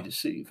him to be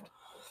deceived.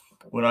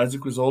 when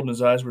Isaac was old and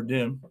his eyes were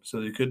dim, so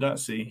that he could not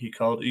see, he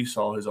called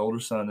Esau, his older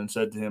son, and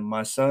said to him,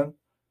 "My son."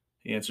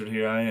 He answered,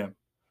 "Here I am."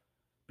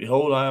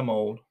 "Behold, I am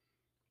old.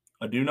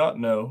 I do not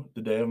know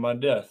the day of my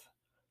death.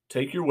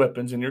 Take your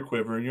weapons and your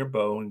quiver and your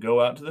bow, and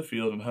go out to the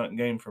field and hunt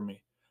game for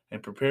me,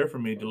 and prepare for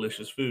me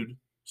delicious food,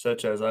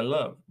 such as I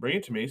love. Bring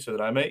it to me, so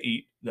that I may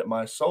eat, that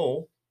my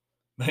soul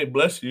may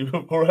bless you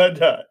before I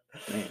die."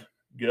 Man.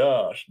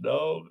 Gosh,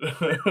 dog.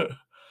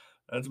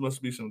 That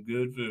must be some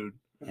good food.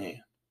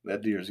 Man,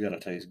 that deer's got to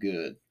taste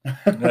good.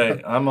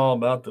 Hey, I'm all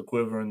about the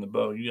quiver and the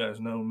bow. You guys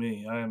know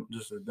me. I am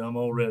just a dumb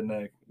old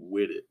redneck.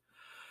 With it.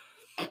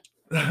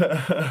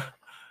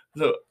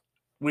 So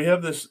we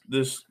have this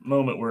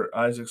moment where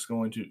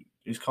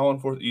he's calling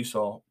forth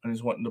Esau and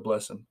he's wanting to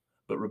bless him,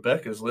 but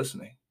Rebecca's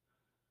listening.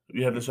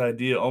 You have this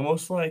idea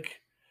almost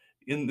like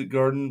in the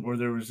garden where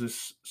there was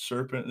this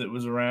serpent that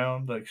was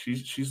around, like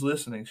she's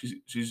listening.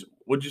 She's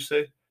what'd you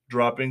say?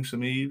 Dropping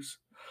some eaves.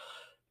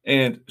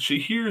 And she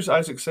hears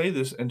Isaac say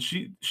this, and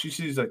she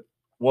sees like,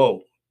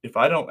 whoa, if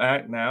I don't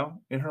act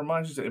now, in her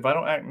mind, she said, if I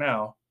don't act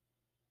now,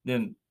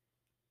 then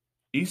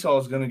Esau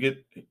is going to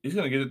get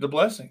the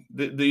blessing,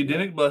 the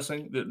Edenic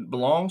blessing that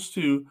belongs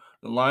to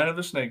the line of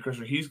the snake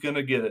crusher. He's going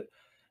to get it.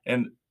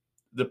 And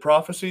the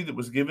prophecy that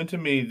was given to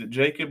me that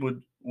Jacob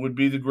would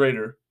be the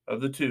greater of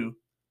the two,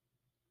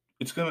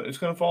 it's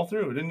gonna fall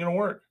through. It isn't going to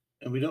work.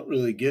 And we don't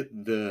really get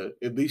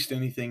at least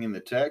anything in the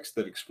text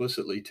that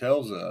explicitly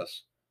tells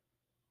us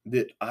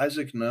that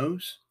Isaac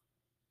knows.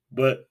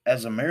 But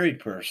as a married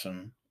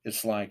person,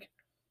 it's like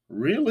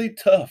really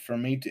tough for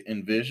me to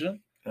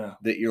envision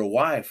that your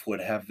wife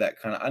would have that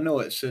kind of. I know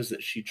it says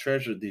that she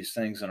treasured these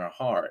things in her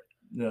heart.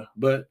 Yeah.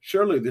 But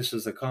surely this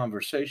is a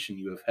conversation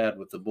you have had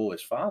with the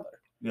boy's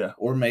father. Yeah.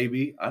 Or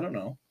maybe, I don't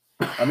know.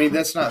 I mean,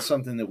 that's not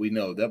something that we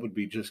know. That would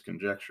be just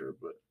conjecture,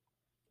 but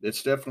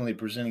it's definitely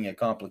presenting a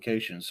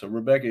complication. So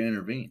Rebecca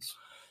intervenes.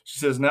 She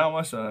says, "Now,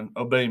 my son,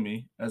 obey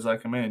me as I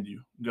command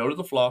you. Go to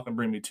the flock and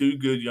bring me 2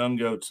 good young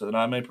goats, so that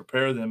I may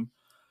prepare them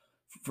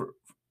for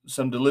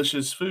some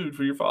delicious food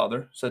for your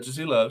father, such as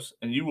he loves,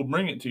 and you will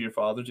bring it to your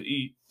father to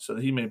eat, so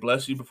that he may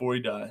bless you before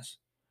he dies."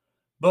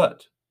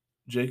 But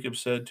Jacob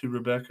said to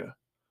Rebekah,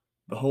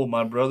 "Behold,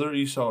 my brother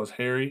Esau is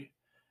hairy,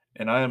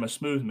 and I am a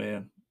smooth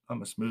man."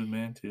 I'm a smooth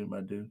man too,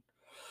 my dude.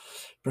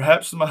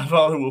 "Perhaps my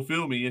father will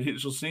feel me, and it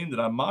shall seem that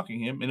I'm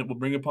mocking him, and it will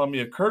bring upon me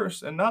a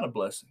curse and not a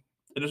blessing."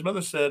 And his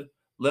mother said,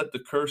 "Let the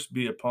curse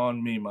be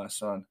upon me, my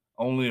son.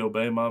 Only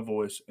obey my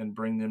voice and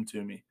bring them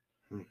to me."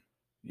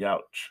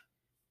 Youch.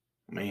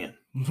 Man.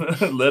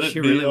 Let it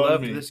She be really on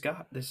loved me.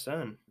 this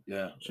son.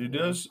 Yeah. She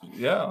does.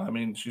 Yeah. I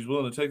mean, she's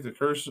willing to take the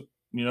curse.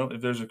 You know,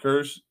 if there's a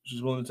curse,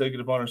 she's willing to take it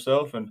upon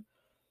herself. And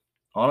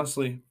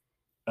honestly,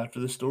 after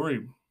this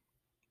story,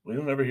 we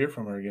don't ever hear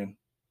from her again.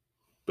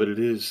 But it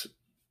is,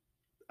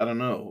 I don't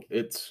know.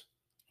 It's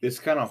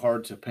kind of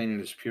hard to paint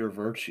it as pure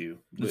virtue.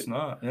 It's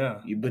not.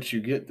 Yeah. But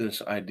you get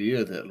this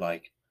idea that,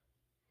 like,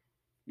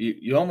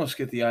 you almost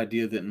get the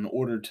idea that in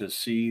order to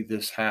see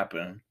this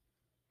happen,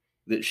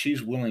 that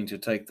she's willing to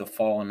take the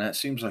fall, and that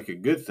seems like a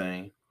good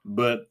thing.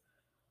 But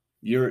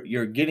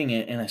you're getting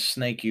it in a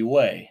snaky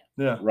way.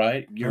 Yeah.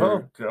 Right?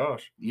 Oh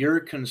gosh. You're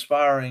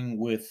conspiring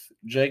with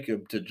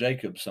Jacob to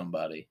Jacob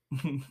somebody.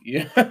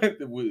 Yeah,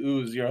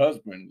 who is your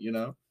husband, you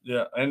know?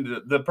 Yeah, and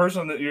the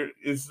person that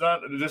it's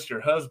not just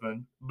your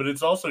husband, but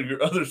it's also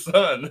your other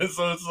son.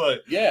 So it's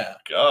like, yeah,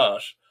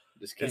 gosh.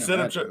 Instead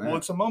of Well,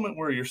 it's a moment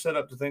where you're set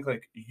up to think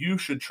like you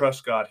should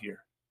trust God here.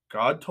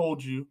 God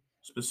told you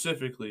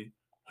specifically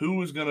who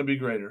is going to be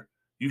greater.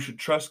 You should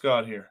trust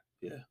God here.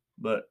 Yeah,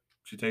 but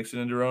she takes it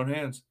into her own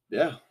hands.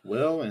 Yeah,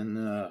 well,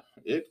 and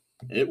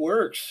it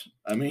works.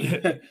 I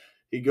mean,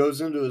 he goes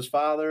into his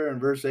father in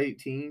verse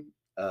 18.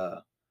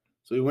 So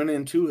he went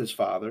into his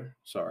father.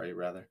 Sorry,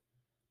 rather.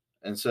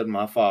 and said,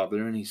 My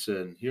father. And he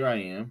said, Here I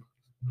am.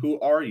 Who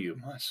are you,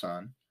 my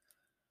son?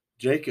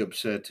 Jacob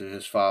said to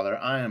his father,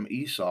 I am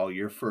Esau,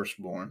 your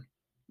firstborn.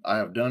 I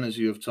have done as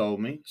you have told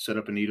me. Set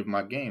up and eat of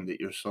my game, that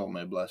your soul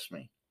may bless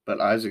me.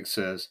 But Isaac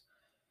says,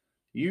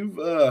 You've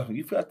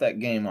got that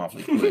game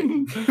awfully quick.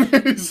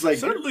 It's like,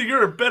 certainly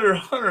you're a better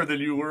hunter than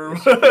you were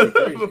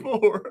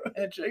before.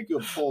 And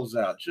Jacob pulls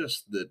out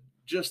just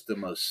the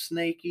most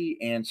snaky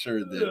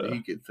answer that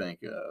he could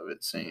think of,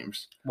 it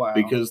seems. Wow.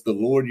 Because the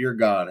Lord your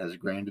God has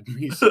granted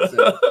me success.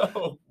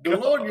 The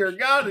Lord your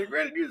God has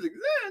granted you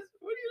success?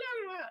 What are you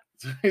talking about?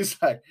 So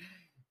he's like,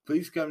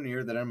 Please come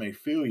near that I may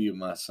feel you,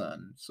 my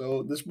son.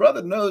 So this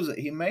brother knows that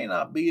he may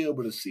not be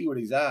able to see with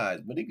his eyes,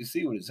 but he can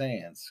see with his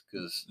hands,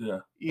 because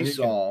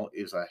Esau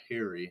is a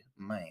hairy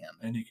man.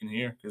 And he can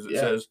hear, because it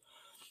says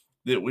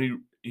that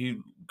he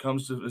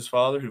comes to his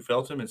father who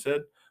felt him and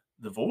said,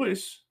 the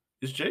voice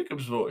is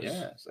Jacob's voice.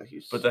 Yeah, so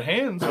but the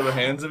hands are the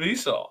hands of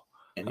Esau.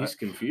 And he's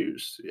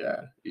confused.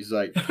 Yeah. He's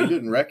like, he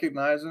didn't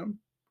recognize him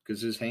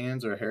because his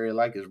hands are hairy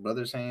like his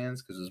brother's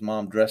hands, because his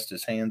mom dressed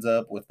his hands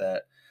up with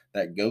that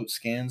goat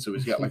skin. So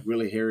he's got like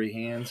really hairy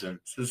hands. And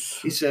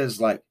he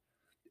says, like,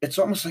 it's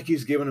almost like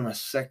he's giving him a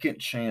second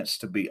chance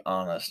to be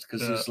honest,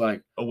 because he's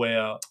like, a way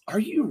out. Are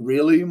you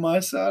really my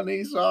son,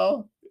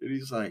 Esau? And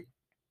he's like,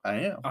 I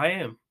am. I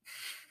am.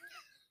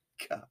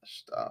 Gosh,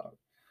 stop.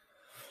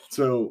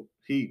 So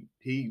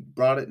he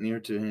brought it near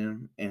to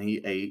him and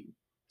he ate.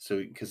 So,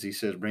 because he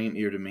says, Bring it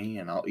near to me,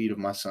 and I'll eat of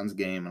my son's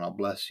game, and I'll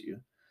bless you.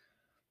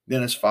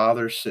 Then his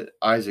father,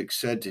 Isaac,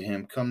 said to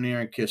him, Come near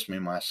and kiss me,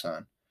 my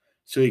son.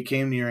 So he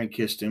came near and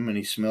kissed him, and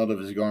he smelled of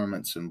his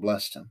garments and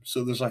blessed him.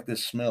 So there's like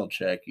this smell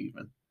check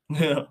even.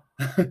 Yeah.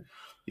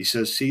 He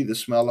says, See the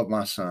smell of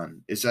my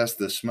son. It's as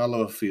the smell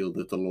of a field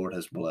that the Lord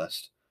has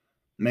blessed.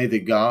 May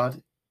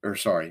God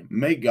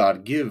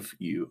give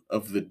you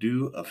of the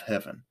dew of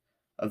heaven,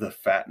 of the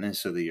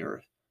fatness of the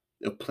earth,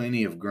 of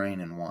plenty of grain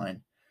and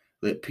wine.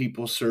 Let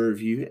people serve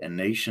you and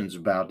nations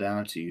bow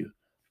down to you.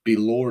 Be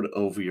Lord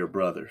over your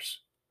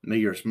brothers. May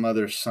your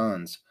mother's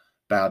sons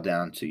bow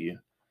down to you.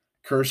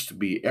 Cursed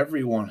be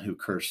everyone who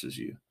curses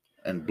you,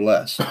 and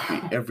blessed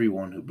be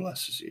everyone who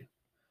blesses you.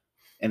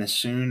 And as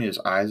soon as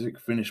Isaac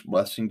finished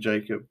blessing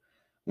Jacob,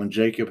 when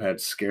Jacob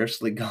had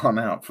scarcely gone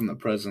out from the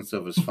presence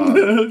of his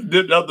father,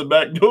 dipped out the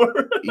back door.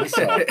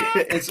 Esau,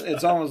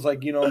 it's almost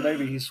like,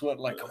 maybe he sweat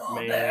like, Come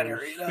on, Dad,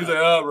 hurry it up. He's like,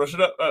 Oh, rush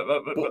it up.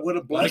 But what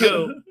a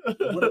blessing.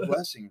 What a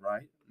blessing,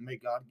 right? May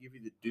God give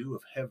you the dew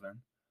of heaven,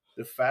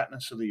 the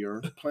fatness of the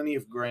earth, plenty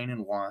of grain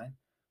and wine.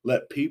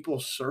 Let people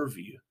serve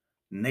you.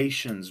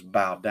 Nations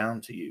bow down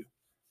to you.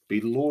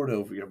 Be Lord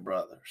over your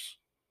brothers.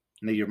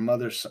 May your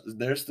mother's,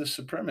 there's the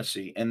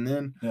supremacy. And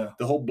then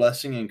the whole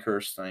blessing and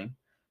curse thing.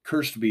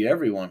 Cursed be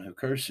everyone who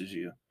curses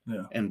you,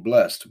 and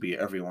blessed be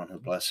everyone who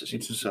blesses you.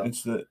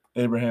 It's the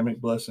Abrahamic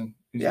blessing.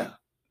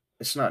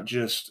 It's not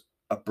just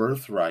a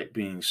birthright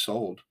being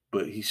sold,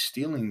 but he's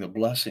stealing the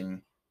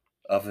blessing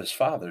of his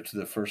father to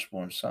the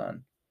firstborn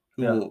son,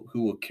 who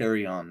will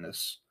carry on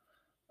this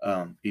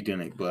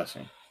Edenic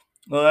blessing.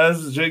 Well,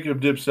 as Jacob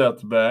dips out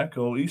the back,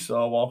 old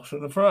Esau walks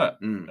in the front,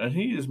 and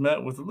he is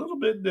met with a little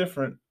bit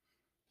different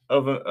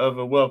of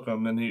a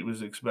welcome than he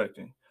was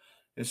expecting.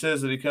 It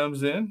says that he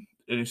comes in,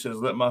 and he says,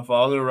 Let my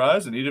father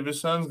arise and eat of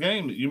his son's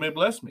game, that you may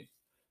bless me.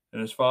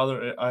 And his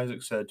father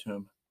Isaac said to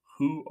him,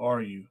 Who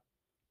are you?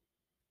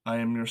 I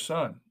am your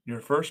son, your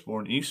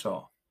firstborn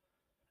Esau.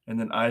 And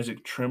then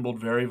Isaac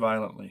trembled very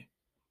violently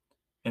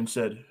and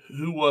said,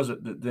 Who was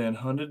it that then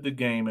hunted the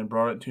game and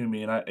brought it to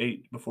me, and I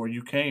ate before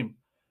you came?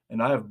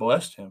 And I have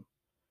blessed him.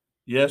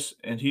 Yes,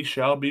 and he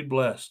shall be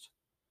blessed.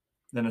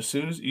 Then as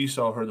soon as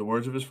Esau heard the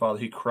words of his father,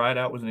 he cried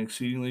out with an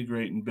exceedingly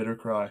great and bitter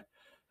cry,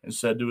 and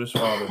said to his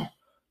father,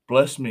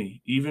 Bless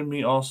me, even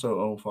me also,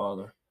 O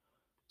father.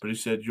 But he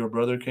said, Your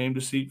brother came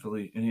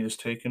deceitfully, and he has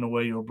taken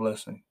away your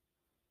blessing.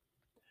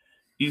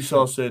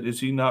 Esau said,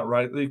 Is he not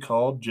rightly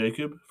called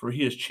Jacob? For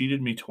he has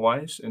cheated me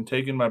twice and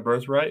taken my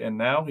birthright, and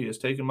now he has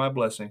taken my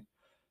blessing.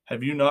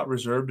 Have you not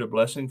reserved a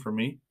blessing for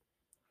me?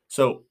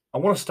 So I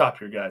want to stop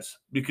here, guys,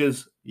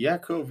 because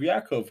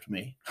Yaakov'd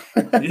me.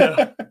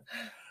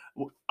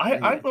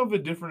 I'm of a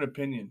different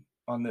opinion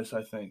on this,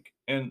 I think.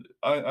 And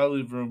I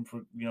leave room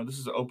for, this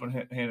is an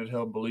open-handed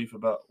held belief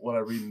about what I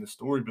read in the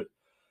story. But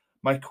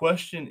my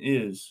question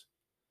is,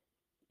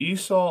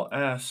 Esau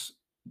asks,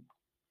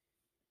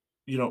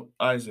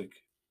 Isaac,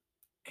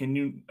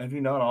 have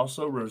you not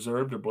also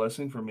reserved a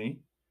blessing for me?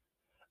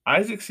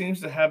 Isaac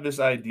seems to have this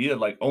idea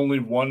like only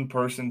one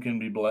person can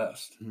be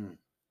blessed.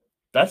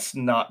 That's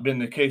not been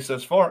the case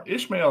thus far.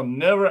 Ishmael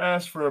never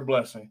asked for a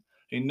blessing.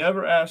 He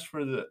never asked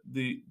for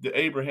the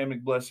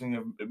Abrahamic blessing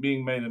of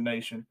being made a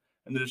nation,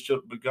 and that his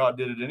children, but God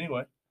did it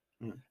anyway.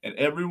 And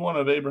every one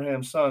of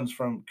Abraham's sons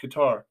from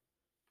Qatar,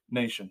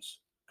 nations,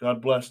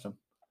 God blessed them.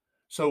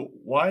 So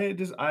why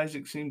does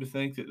Isaac seem to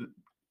think that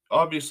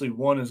obviously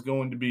one is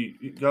going to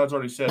be, God's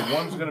already said,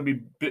 one's going to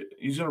be,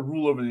 he's going to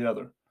rule over the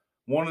other.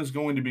 One is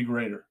going to be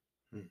greater.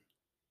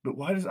 But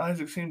why does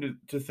Isaac seem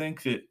to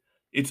think that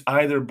it's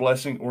either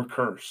blessing or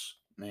curse?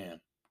 Man,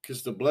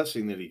 because the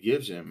blessing that he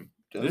gives him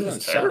This doesn't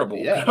is sound, terrible.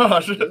 yeah,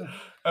 Gosh. doesn't-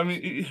 I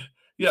mean,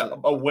 yeah,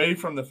 away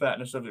from the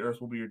fatness of the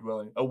earth will be your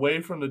dwelling,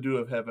 away from the dew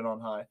of heaven on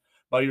high.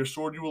 By your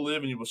sword you will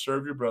live, and you will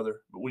serve your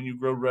brother. But when you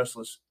grow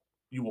restless,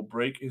 you will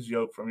break his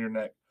yoke from your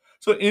neck.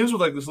 So it ends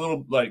with like this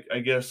little, like, I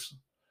guess,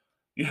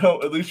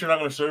 at least you're not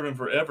going to serve him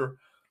forever.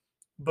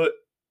 But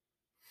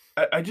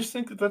I just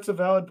think that that's a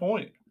valid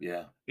point.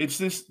 yeah. It's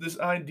this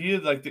idea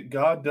like that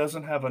God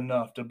doesn't have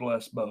enough to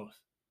bless both.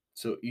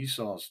 So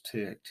Esau's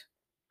ticked.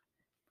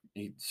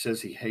 He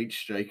says he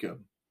hates Jacob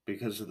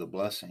because of the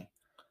blessing.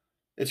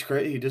 It's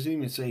crazy. He doesn't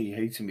even say he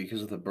hates him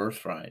because of the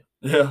birthright.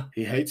 Yeah.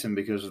 He hates him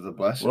because of the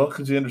blessing. Well,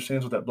 because he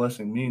understands what that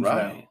blessing means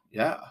right. now.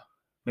 Yeah.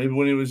 Maybe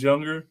when he was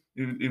younger,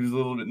 he was a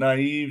little bit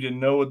naive, didn't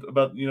know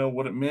about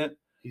what it meant.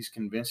 He's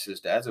convinced his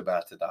dad's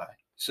about to die.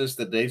 He says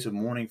the days of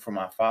mourning for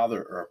my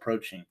father are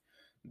approaching.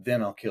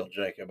 Then I'll kill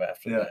Jacob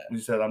after that. He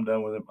said, I'm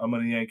done with him. I'm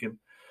going to yank him.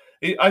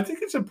 I think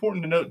it's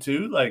important to note,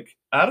 too, like,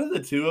 out of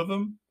the two of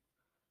them,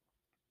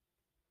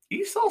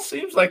 Esau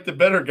seems like the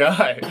better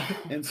guy.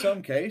 In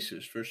some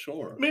cases, for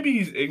sure. Maybe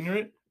he's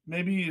ignorant.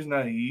 Maybe he's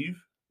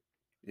naive.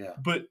 Yeah.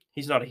 But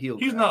he's not a heel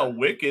He's grabber. not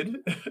wicked.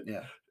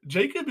 Yeah.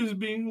 Jacob is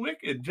being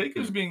wicked.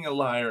 Jacob's being a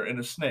liar and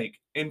a snake.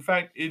 In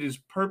fact,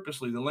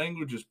 the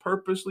language is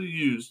purposely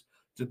used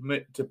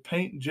to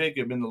paint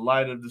Jacob in the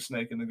light of the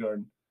snake in the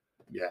garden.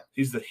 Yeah.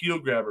 He's the heel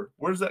grabber.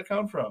 Where does that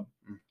come from?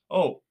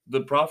 Oh,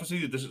 the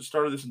prophecy that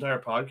started this entire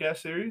podcast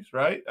series,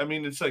 right? I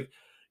mean, it's like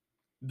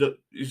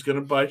he's going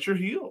to bite your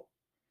heel.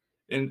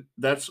 And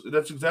that's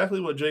exactly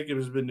what Jacob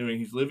has been doing.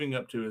 He's living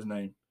up to his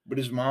name. But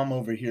his mom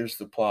overhears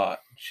the plot.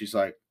 She's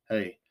like,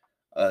 hey,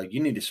 you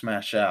need to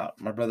smash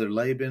out. My brother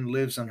Laban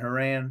lives in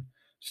Haran.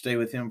 Stay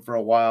with him for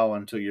a while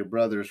until your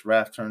brother's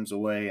wrath turns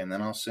away, and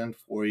then I'll send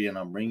for you and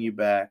I'll bring you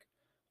back.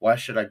 Why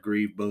should I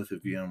grieve both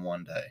of you in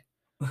one day?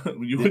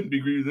 You wouldn't be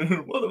grieving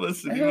one of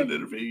us if you would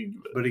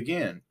intervene. But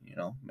again,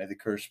 may the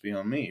curse be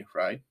on me,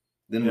 right?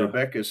 Then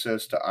Rebekah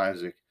says to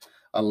Isaac,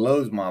 I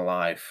loathe my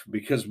life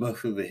because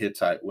both of the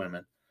Hittite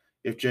women.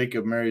 If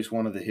Jacob marries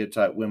one of the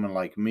Hittite women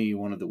like me,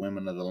 one of the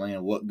women of the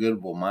land, what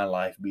good will my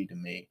life be to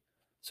me?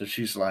 So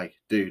she's like,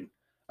 dude,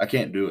 I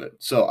can't do it.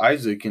 So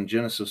Isaac in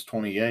Genesis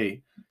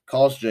 28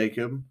 calls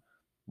Jacob,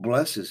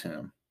 blesses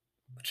him,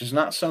 which is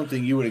not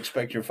something you would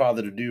expect your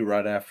father to do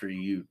right after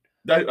you.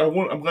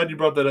 I'm glad you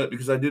brought that up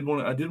because I did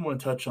want to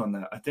touch on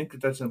that. I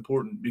think that's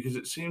important because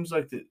it seems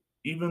like that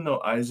even though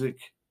Isaac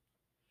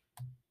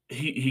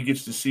he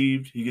gets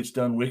deceived, he gets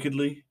done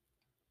wickedly,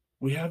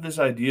 we have this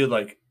idea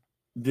like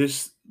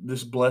this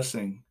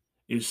blessing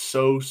is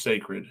so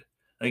sacred.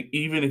 Like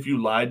even if you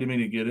lied to me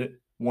to get it,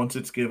 once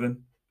it's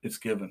given, it's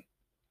given.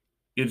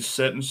 It's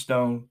set in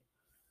stone.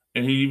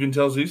 And he even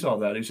tells Esau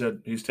that. He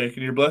said, he's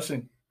taking your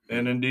blessing,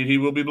 and indeed he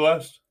will be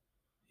blessed.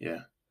 Yeah.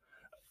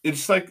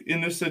 It's like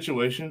in this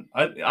situation,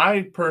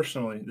 I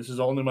personally, this is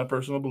only my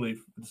personal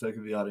belief for the sake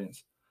of the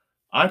audience,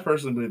 I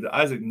personally believe that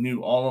Isaac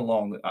knew all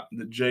along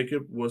that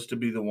Jacob was to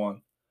be the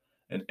one.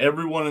 And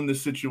everyone in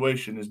this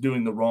situation is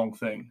doing the wrong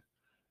thing.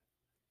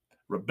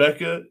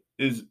 Rebecca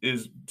is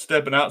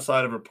stepping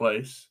outside of her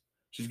place.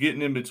 She's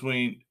getting in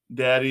between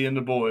daddy and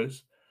the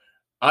boys.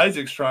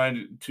 Isaac's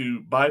trying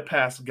to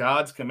bypass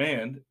God's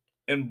command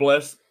and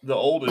bless the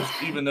oldest,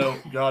 even though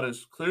God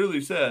has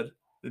clearly said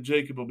that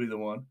Jacob will be the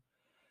one.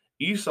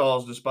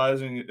 Esau's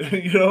despising,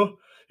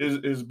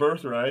 his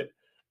birthright,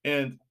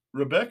 and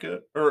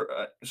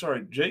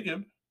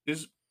Jacob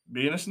is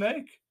being a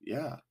snake.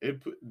 Yeah,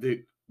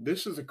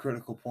 this is a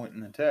critical point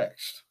in the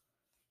text.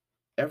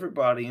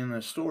 Everybody in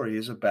the story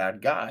is a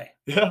bad guy.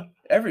 Yeah,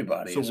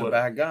 everybody is a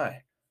bad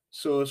guy.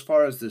 So as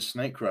far as the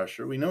snake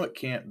crusher, we know it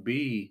can't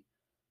be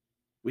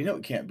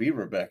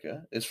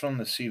Rebecca. It's from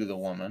the seed of the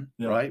woman,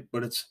 right?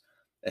 But it's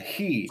a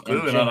he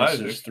in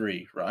Genesis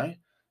 3, right?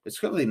 It's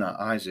clearly not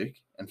Isaac.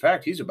 In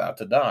fact, he's about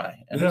to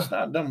die, and he's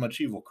not done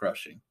much evil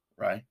crushing,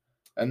 right?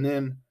 And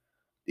then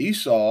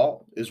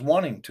Esau is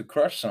wanting to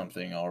crush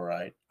something, all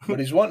right, but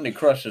he's wanting to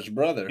crush his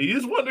brother. He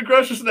is wanting to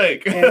crush a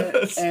snake.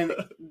 and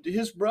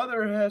his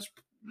brother has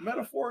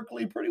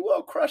metaphorically pretty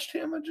well crushed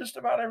him in just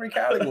about every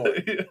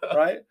category,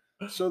 right?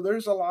 So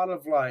there's a lot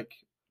of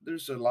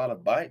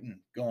biting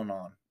going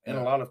on and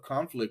a lot of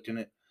conflict in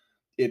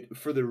it.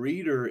 For the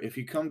reader, if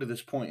you come to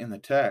this point in the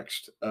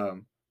text,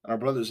 and our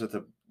brothers at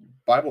the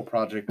Bible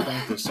Project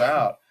point this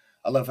out,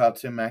 I love how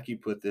Tim Mackey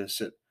put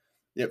this.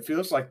 It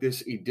feels like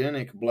this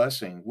Edenic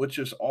blessing, which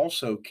is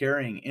also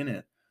carrying in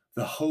it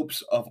the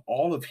hopes of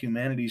all of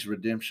humanity's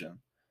redemption,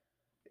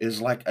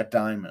 is like a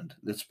diamond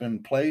that's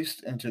been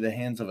placed into the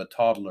hands of a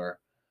toddler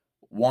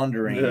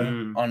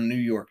wandering on New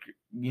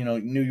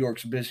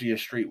York's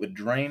busiest street with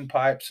drain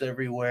pipes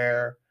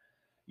everywhere,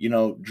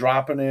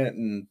 dropping it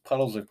in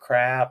puddles of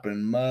crap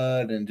and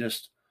mud and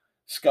just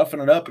scuffing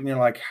it up. And you're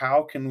like,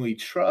 how can we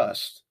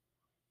trust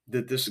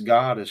that this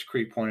God, as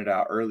Cree pointed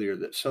out earlier,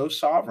 that's so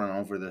sovereign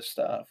over this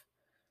stuff,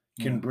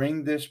 can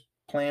bring this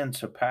plan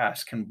to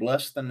pass, can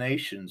bless the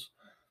nations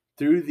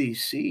through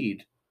these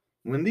seed,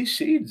 when these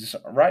seeds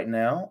right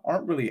now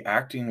aren't really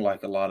acting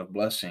like a lot of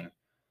blessing.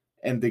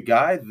 And the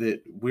guy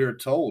that we're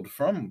told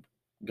from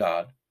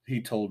God,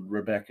 he told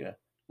Rebecca,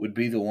 would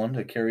be the one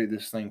to carry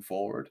this thing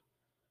forward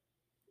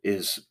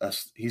he's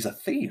a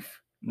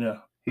thief. Yeah.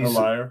 He's a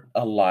liar.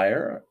 A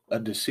liar, a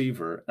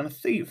deceiver, and a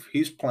thief.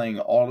 He's playing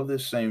all of the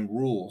same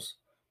roles,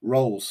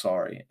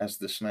 as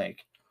the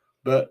snake.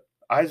 But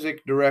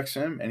Isaac directs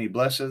him, and he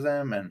blesses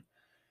them, and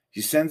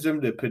he sends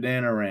him to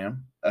Padan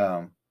Aram.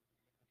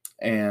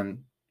 And,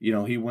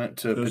 he went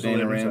to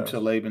Padan Aram to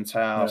Laban's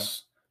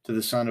house, to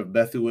the son of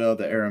Bethuel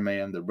the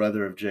Aramean, the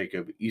brother of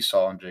Jacob,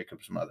 Esau, and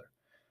Jacob's mother.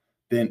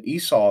 Then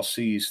Esau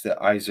sees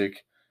that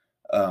Isaac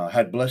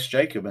had blessed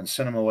Jacob and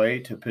sent him away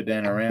to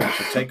Padan Aram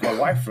to take a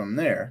wife from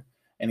there.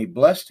 And he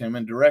blessed him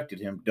and directed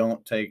him,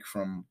 don't take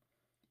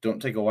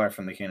a wife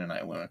from the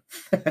Canaanite women.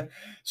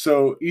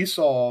 So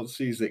Esau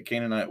sees that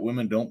Canaanite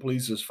women don't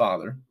please his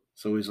father.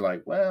 So he's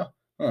like,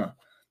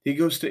 he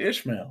goes to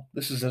Ishmael.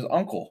 This is his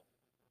uncle.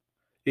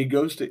 He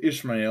goes to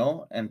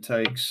Ishmael and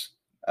takes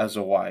as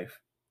a wife,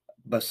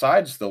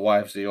 besides the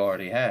wives he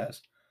already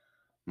has,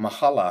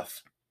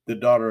 Mahalath, the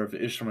daughter of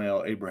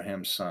Ishmael,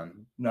 Abraham's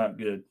son. Not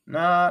good.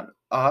 Not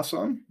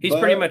awesome. He's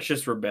pretty much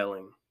just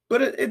rebelling.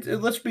 But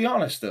let's be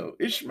honest, though.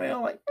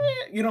 Ishmael,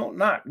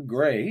 not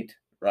great,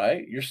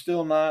 right? You're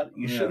still not.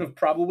 You should have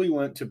probably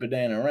went to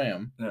Padan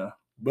Aram. Yeah.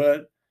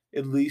 But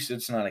at least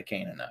it's not a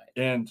Canaanite.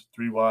 And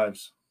 3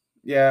 wives.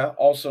 Yeah,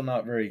 also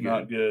not very good.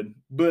 Not good.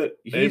 But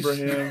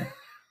Abraham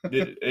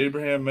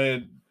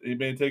may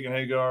have taken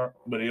Hagar,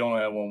 but he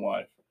only had 1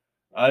 wife.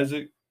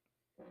 Isaac,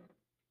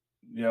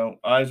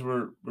 eyes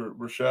were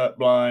shut,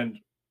 blind,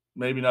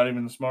 maybe not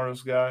even the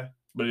smartest guy,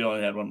 but he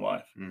only had 1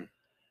 wife. Mm.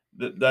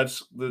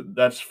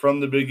 That's from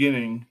the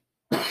beginning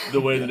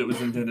the way that it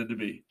was intended to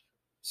be.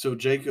 So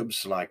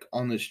Jacob's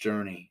on this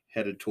journey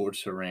headed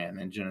towards Haran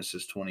in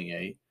Genesis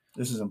 28.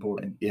 This is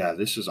important. Yeah,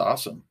 this is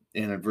awesome.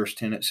 And in verse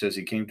 10 it says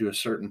he came to a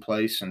certain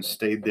place and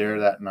stayed there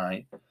that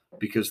night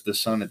because the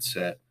sun had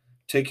set.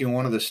 Taking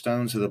one of the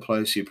stones of the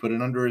place, he put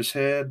it under his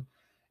head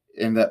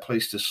in that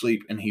place to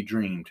sleep, and he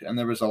dreamed. And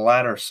there was a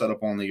ladder set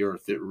up on the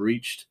earth that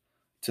reached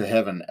to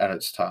heaven at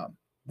its top.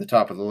 The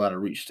top of the ladder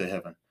reached to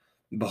heaven.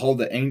 And behold,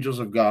 the angels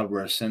of God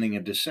were ascending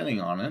and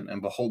descending on it,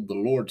 and behold, the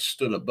Lord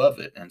stood above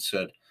it and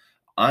said,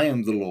 I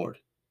am the Lord,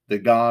 the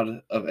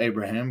God of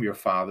Abraham, your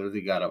father,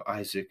 the God of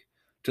Isaac.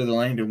 To the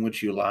land in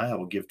which you lie, I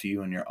will give to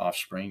you and your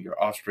offspring.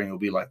 Your offspring will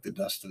be like the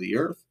dust of the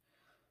earth.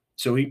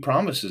 So he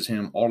promises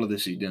him all of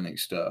this Edenic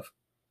stuff.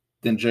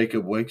 Then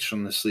Jacob wakes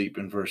from the sleep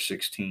in verse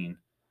 16.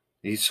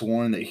 He's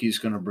sworn that he's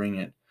going to bring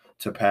it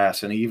to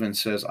pass. And he even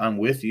says, I'm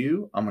with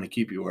you. I'm going to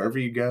keep you wherever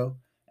you go.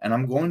 And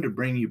I'm going to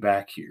bring you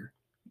back here.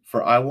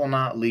 For I will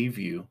not leave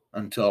you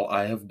until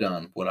I have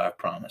done what I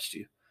promised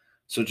you.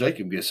 So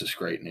Jacob gets this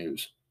great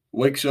news.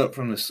 Wakes up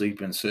from the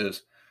sleep and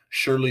says,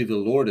 surely the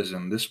Lord is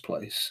in this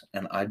place,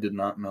 and I did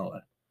not know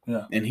it.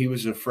 Yeah. And he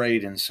was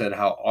afraid and said,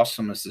 how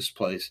awesome is this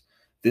place?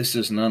 This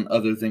is none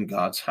other than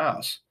God's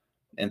house,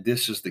 and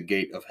this is the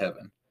gate of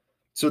heaven.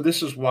 So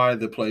this is why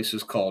the place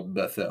is called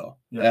Bethel.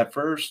 Yeah. At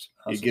first,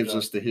 it gives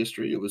us the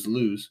history. It was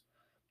Luz,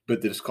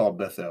 but it's called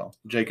Bethel.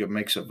 Jacob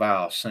makes a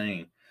vow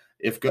saying,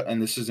 if God, and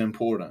this is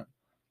important,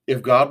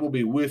 if God will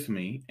be with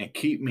me and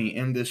keep me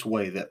in this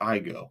way that I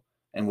go,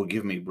 and will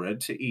give me bread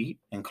to eat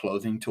and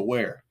clothing to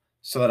wear,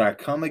 so that I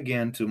come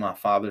again to my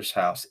father's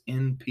house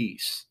in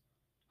peace.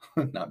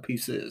 Not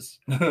pieces,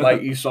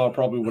 like Esau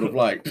probably would have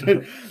liked,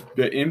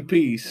 but in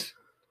peace,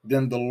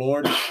 then the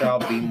Lord shall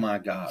be my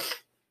God.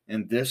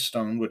 And this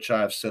stone which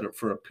I have set up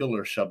for a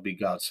pillar shall be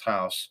God's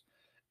house.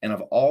 And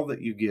of all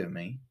that you give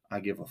me,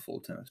 I give a full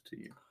tenth to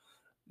you.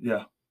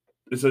 Yeah.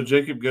 And so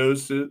Jacob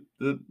goes to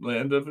the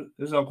land of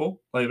his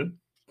uncle, Laban.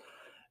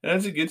 And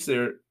as he gets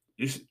there,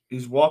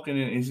 he's walking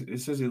in.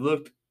 It says he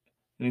looked,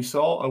 and he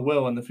saw a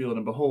well in the field,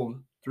 and behold,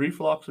 3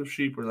 flocks of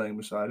sheep were laying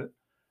beside it.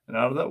 And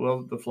out of that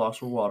well the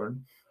flocks were watered.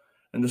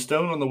 And the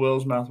stone on the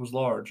well's mouth was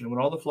large. And when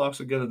all the flocks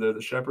had gathered there,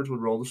 the shepherds would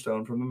roll the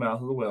stone from the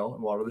mouth of the well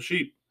and water the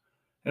sheep,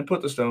 and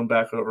put the stone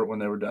back over it when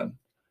they were done.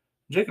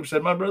 Jacob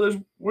said, my brothers,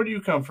 where do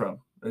you come from?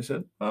 They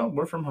said, oh,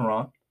 we're from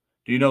Haran.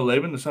 Do you know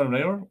Laban, the son of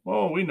Nahor?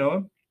 Oh, we know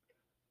him.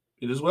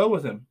 It is well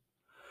with him.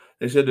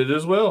 They said, it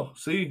is well.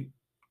 See,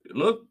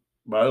 look,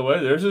 by the way,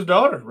 there's his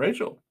daughter,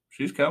 Rachel.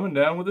 She's coming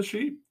down with the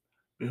sheep.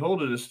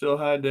 Behold, it is still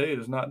high day. It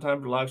is not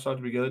time for livestock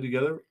to be gathered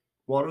together.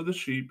 Water the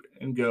sheep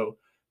and go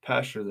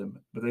pasture them.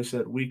 But they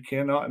said, we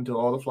cannot until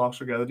all the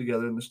flocks are gathered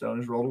together and the stone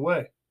is rolled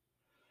away.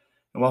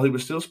 And while he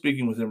was still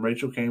speaking with him,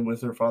 Rachel came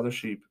with her father's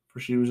sheep, for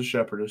she was a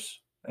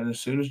shepherdess. And as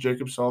soon as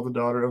Jacob saw the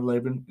daughter of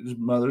Laban, his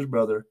mother's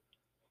brother,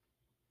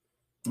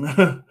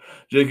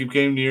 Jacob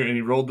came near, and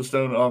he rolled the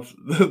stone off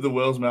the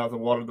well's mouth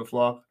and watered the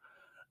flock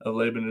of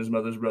Laban, his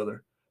mother's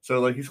brother.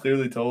 So, he's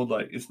clearly told,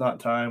 it's not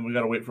time. We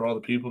got to wait for all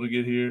the people to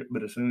get here.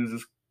 But as soon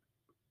as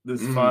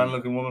this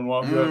fine-looking woman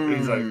walks up,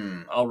 he's like,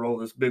 I'll roll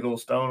this big old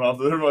stone off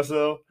there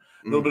myself.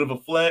 A little bit of a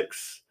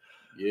flex.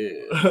 Yeah.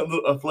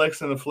 A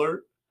flex and a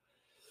flirt.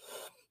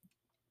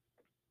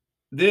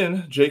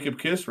 Then Jacob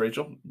kissed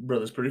Rachel.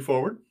 Brother's pretty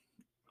forward.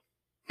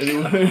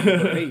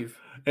 And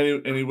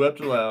he wept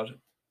aloud.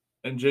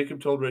 And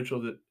Jacob told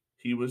Rachel that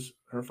he was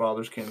her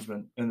father's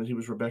kinsman and that he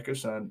was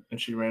Rebekah's son.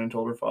 And she ran and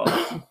told her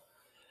father.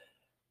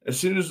 As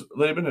soon as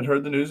Laban had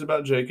heard the news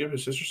about Jacob,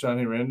 his sister's son,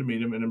 he ran to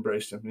meet him and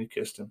embraced him, and he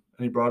kissed him.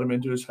 And he brought him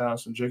into his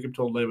house, and Jacob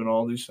told Laban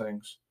all these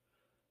things.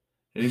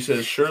 And he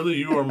says, surely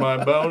you are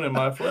my bone and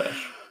my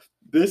flesh.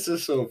 This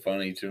is so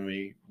funny to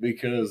me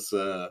because,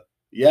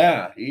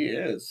 yeah, he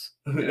is.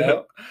 You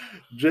know,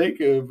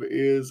 Jacob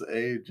is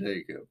a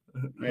Jacob.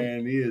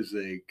 Man, he is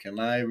a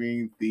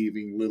conniving,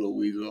 thieving little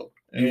weasel.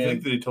 Do you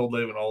think that he told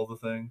Laban all the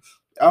things?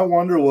 I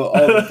wonder what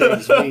all the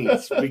things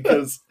means,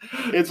 because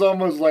it's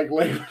almost like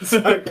Laban's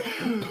like,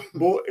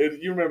 boy,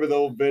 you remember the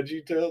old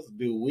Veggie Tales?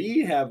 Do we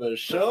have a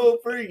show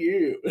for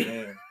you?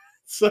 Man.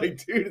 It's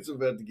like, dude, it's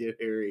about to get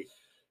hairy.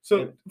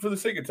 So for the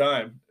sake of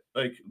time,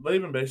 like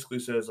Laban basically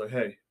says, like,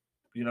 hey,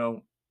 you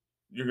know,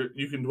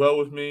 you can dwell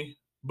with me,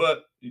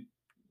 but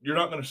you're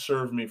not going to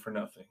serve me for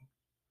nothing.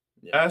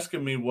 Yeah. Ask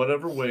of me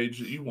whatever wage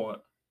that you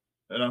want,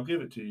 and I'll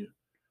give it to you.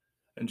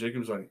 And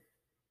Jacob's like,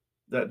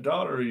 that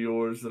daughter of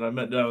yours that I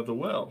met down at the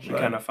well. She's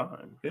kind of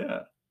fine.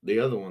 Yeah. The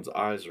other one's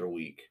eyes are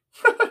weak.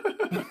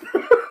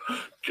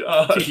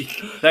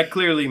 Gosh. That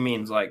clearly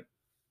means like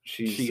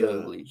she's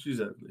ugly. She's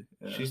ugly.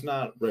 Yeah. She's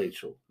not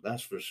Rachel,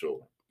 that's for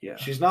sure. Yeah.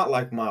 She's not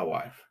like my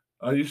wife.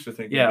 I used to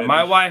think. Yeah,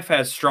 my wife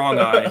has strong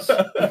eyes.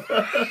 I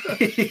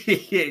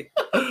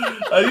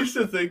used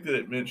to think that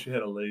it meant she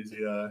had a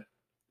lazy eye.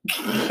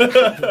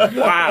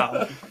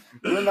 Wow.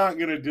 We're not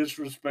going to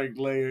disrespect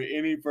Leah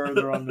any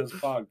further on this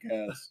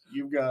podcast.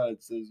 You got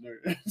it, sister.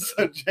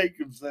 So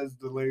Jacob says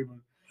to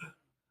Laban,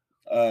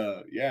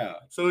 yeah.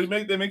 So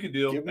they make a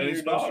deal. Give me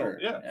your daughter.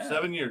 Yeah,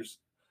 7 years.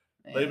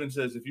 Man. Laban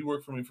says, if you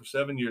work for me for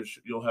 7 years,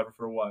 you'll have her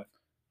for a wife.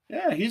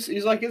 Yeah, he's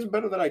like, it's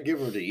better that I give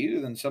her to you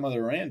than some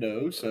other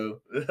rando.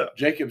 So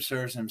Jacob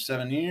serves him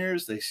 7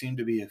 years. They seem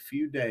to be a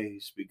few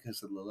days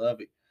because of the love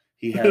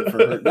he had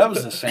for her. That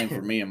was the same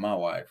for me and my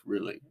wife,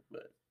 really.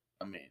 But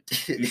I mean,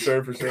 you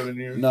served for 7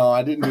 years? No,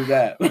 I didn't do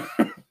that.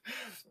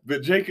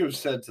 But Jacob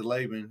said to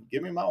Laban,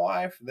 give me my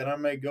wife, that I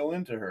may go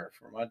into her,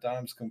 for my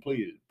time's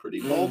completed.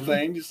 Pretty bold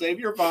thing to save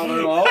your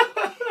father-in-law.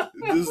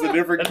 This is a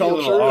different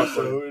culture,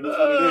 so it is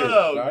what it is.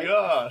 Oh, right?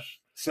 Gosh.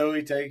 So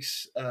he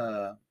takes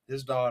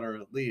his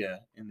daughter,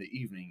 Leah, in the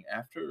evening,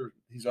 after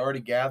he's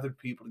already gathered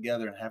people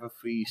together and have a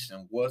feast.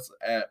 And what's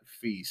at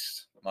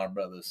feast, my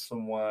brothers?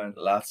 Some wine.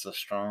 Lots of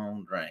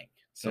strong drink.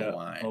 Some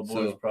wine. Oh,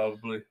 boys,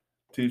 probably.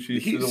 2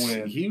 sheets to the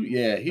wind.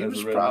 He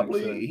was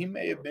probably, he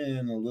may have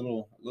been a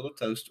little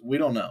toasted. We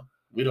don't know.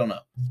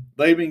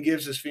 Laban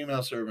gives his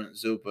female servant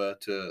Zilpah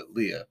to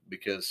Leah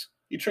because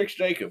he tricks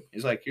Jacob.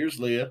 He's like, here's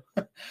Leah.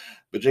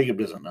 But Jacob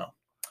doesn't know.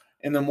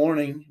 In the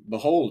morning,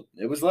 behold,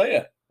 it was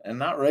Leah and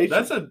not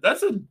Rachel.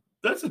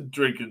 That's a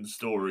drinking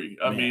story.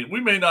 I mean,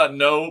 we may not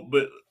know,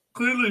 but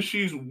clearly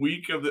she's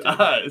weak of the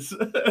eyes.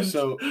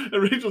 So and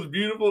Rachel's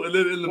beautiful, and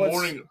then in the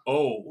morning,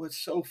 what's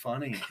so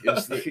funny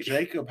is that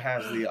Jacob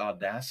has the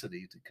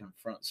audacity to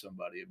confront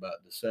somebody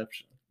about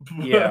deception.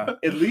 Yeah.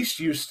 At least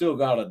you still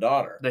got a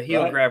daughter. The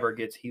heel grabber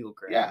gets heel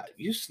grabbed. Yeah,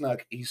 you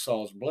snuck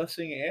Esau's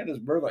blessing and his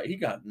birthright. He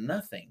got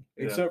nothing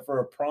except for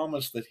a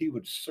promise that he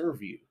would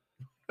serve you.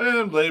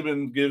 And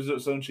Laban gives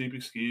it some cheap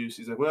excuse.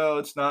 He's like, well,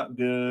 it's not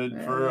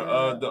good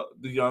for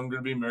the younger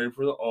to be married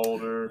for the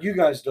older. You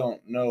guys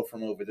don't know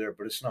from over there,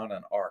 but it's not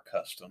our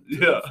custom.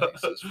 Yeah.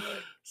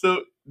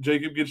 So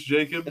Jacob gets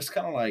Jacob. It's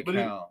kind of like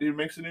how he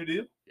makes a new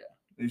deal. Yeah.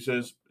 He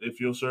says, if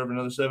you'll serve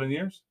another 7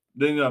 years,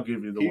 then I'll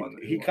give you the one.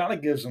 He kind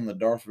of gives him the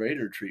Darth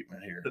Vader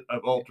treatment here.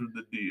 I've altered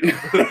the deal.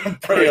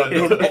 Pray I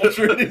don't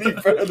alter it any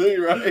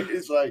further, right?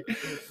 It's like,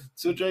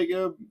 so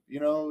Jacob,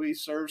 he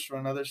serves for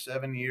another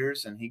 7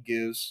 years, and he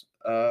gives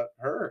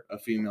her a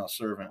female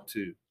servant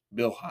to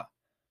Bilhah.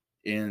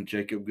 And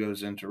Jacob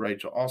goes into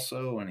Rachel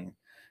also, and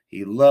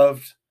he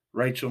loved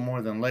Rachel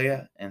more than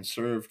Leah and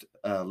served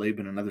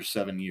Laban another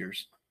 7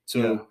 years.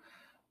 So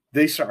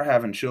they start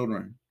having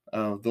children.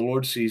 The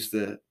Lord sees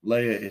that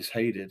Leah is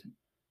hated.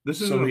 This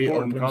is an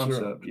important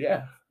concept.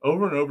 Yeah.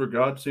 Over and over,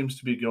 God seems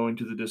to be going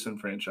to the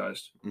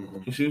disenfranchised.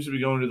 Mm-hmm. He seems to be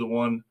going to the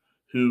one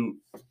who,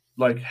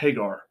 like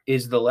Hagar,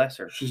 is the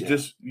lesser. She's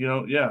just,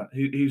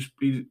 he's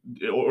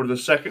or the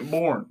second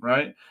born,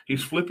 right?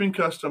 He's flipping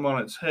custom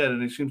on its head,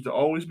 and he seems to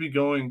always be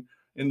going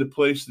in the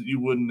place that you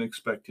wouldn't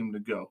expect him to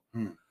go.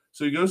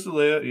 So he goes to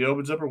Leah. He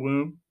opens up her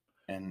womb.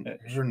 And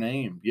her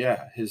name,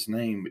 his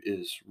name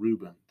is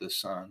Reuben, the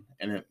son,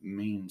 and it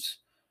means,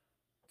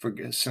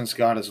 since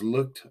God has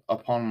looked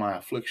upon my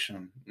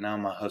affliction, now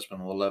my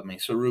husband will love me.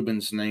 So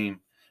Reuben's name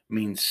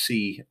means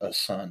see a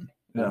son.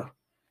 Yeah.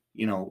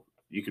 Or,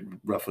 you could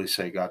roughly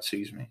say God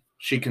sees me.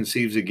 She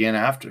conceives again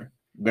after,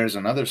 bears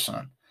another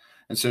son,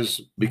 and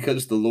says,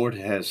 because the Lord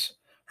has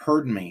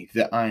heard me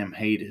that I am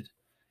hated,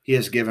 he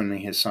has given me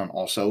his son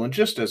also. And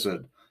just as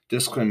a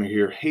disclaimer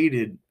here,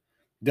 hated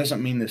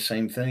doesn't mean the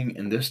same thing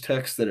in this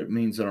text that it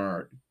means in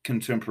our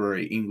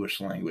contemporary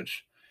English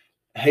language.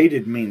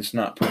 Hated means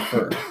not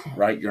preferred,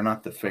 right? You're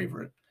not the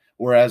favorite.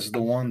 Whereas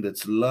the one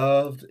that's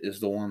loved is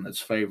the one that's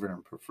favored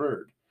and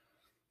preferred.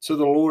 So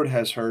the Lord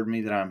has heard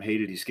me that I'm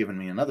hated. He's given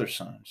me another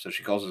son. So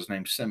she calls his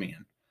name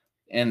Simeon.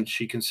 And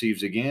she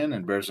conceives again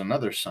and bears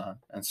another son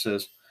and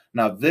says,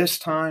 now this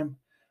time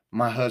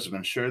My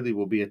husband surely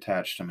will be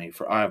attached to me,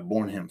 for I have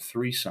borne him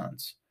 3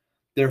 sons.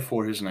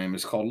 Therefore his name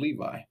is called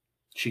Levi.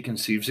 She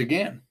conceives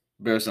again,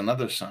 bears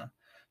another son,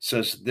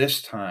 says,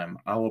 this time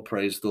I will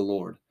praise the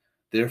Lord.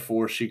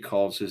 Therefore she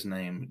calls his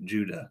name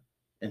Judah,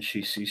 and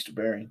she ceased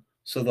bearing.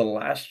 So the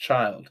last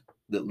child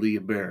that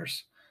Leah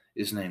bears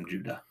is named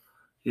Judah.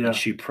 Yeah. And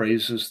she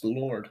praises the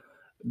Lord.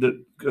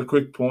 A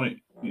quick point.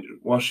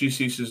 While she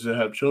ceases to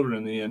have children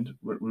in the end,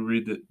 we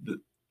read that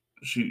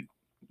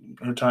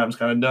her time's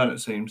kind of done, it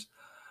seems.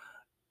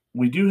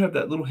 We do have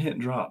that little hint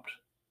dropped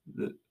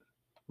that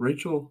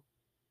Rachel,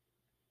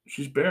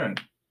 she's barren.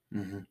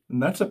 Mm-hmm.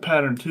 And that's a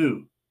pattern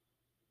too.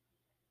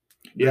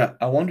 Yeah,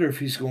 I wonder if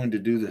he's going to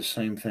do the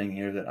same thing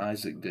here that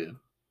Isaac did.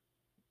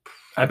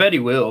 I bet he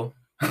will.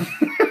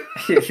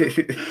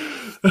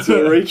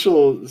 So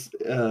Rachel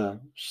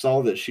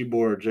saw that she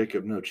bore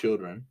Jacob no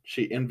children.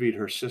 She envied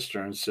her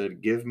sister and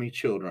said, give me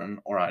children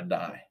or I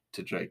die,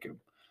 to Jacob.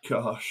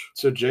 Gosh.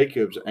 So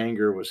Jacob's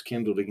anger was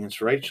kindled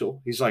against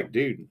Rachel. He's like,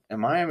 dude,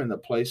 am I in the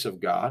place of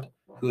God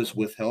who has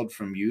withheld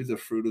from you the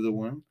fruit of the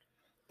womb?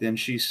 Then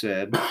she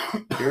said,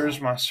 here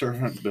is my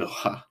servant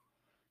Bilhah.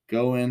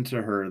 Go into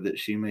her that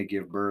she may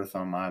give birth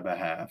on my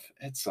behalf.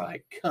 It's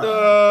like,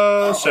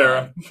 come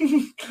Sarah.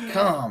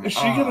 Come Is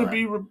she going to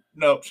be?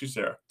 Nope, she's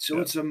Sarah. So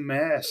it's a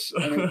mess.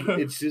 And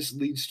it just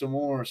leads to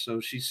more. So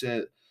she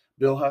said,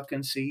 Bilhah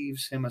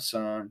conceives him a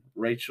son.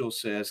 Rachel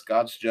says,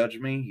 God's judged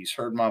me. He's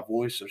heard my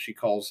voice. So she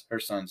calls her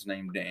son's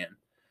name Dan.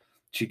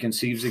 She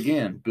conceives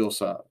again,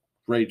 Bilhah,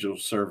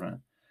 Rachel's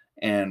servant.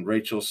 And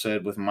Rachel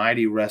said, with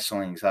mighty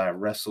wrestlings, I have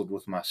wrestled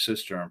with my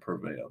sister and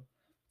prevailed.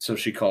 So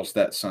she calls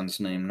that son's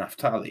name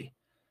Naphtali.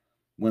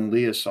 When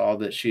Leah saw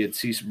that she had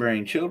ceased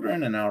bearing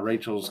children, and now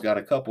Rachel's got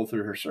a couple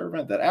through her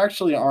servant that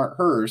actually aren't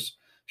hers,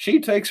 she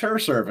takes her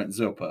servant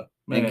Zilpah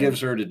and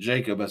gives her to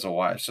Jacob as a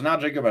wife. So now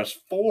Jacob has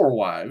 4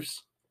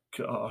 wives.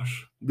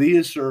 Gosh.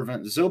 Leah's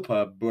servant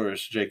Zilpah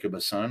bears Jacob a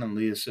son, and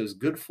Leah says,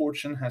 good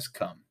fortune has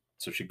come.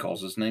 So she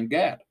calls his name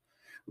Gad.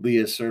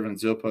 Leah's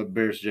servant Zilpah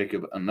bears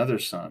Jacob another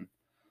son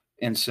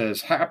and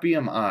says, happy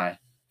am I,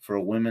 for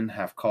women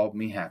have called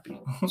me happy.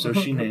 So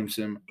she names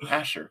him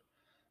Asher.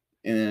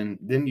 And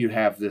then you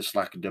have this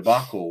like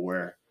debacle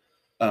where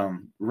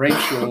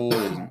Rachel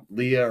and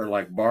Leah are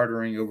like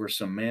bartering over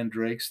some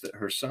mandrakes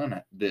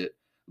that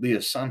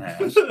Leah's son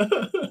has.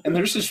 And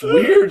there's this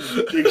weird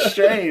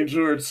exchange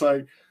where it's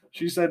like,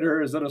 she said to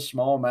her, is that a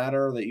small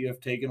matter that you have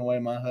taken away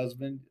my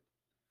husband?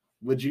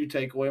 Would you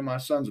take away my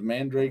son's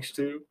mandrakes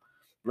too?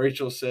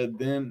 Rachel said,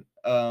 then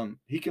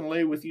he can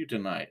lay with you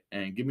tonight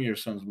and give me your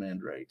son's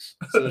mandrakes.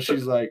 So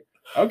she's like,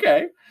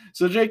 okay.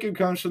 So Jacob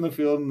comes from the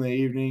field in the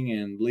evening,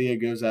 and Leah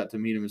goes out to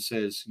meet him and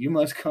says, you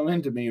must come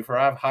into me, for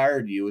I've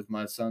hired you with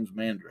my son's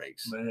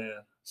mandrakes. Man.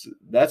 So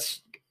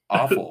that's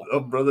awful.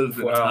 Oh, brother's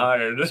been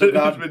tired. So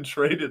He's been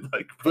traded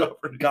like property.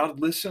 But God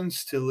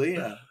listens to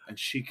Leah, and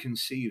she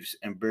conceives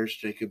and bears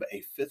Jacob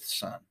a 5th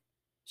son.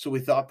 So we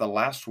thought the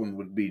last one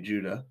would be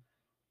Judah,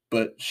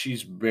 but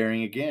she's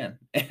bearing again.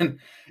 And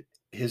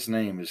his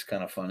name is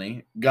kind of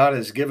funny. God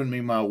has given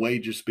me my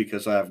wages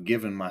because I have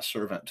given my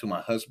servant to my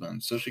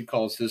husband. So she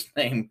calls his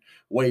name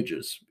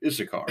Wages,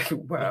 Issachar.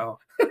 Wow.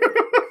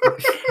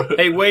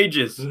 Hey,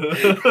 Wages.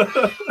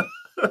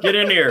 Get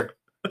in here.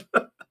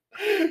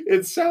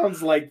 It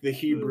sounds like the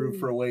Hebrew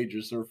for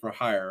wages or for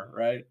hire,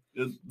 right?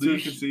 Leah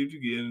conceived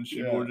again, and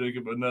she bore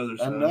Jacob another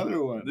son.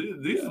 Another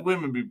one. These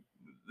women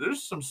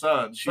there's some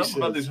sons. Something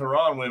about these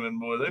Haran women,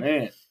 boy.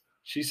 Man.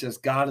 She says,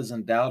 God has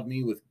endowed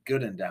me with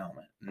good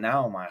endowment.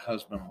 Now my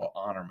husband will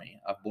honor me.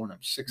 I've borne him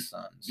 6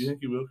 sons. Do you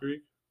think he will,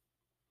 Creek?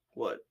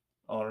 What?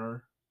 Honor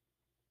her?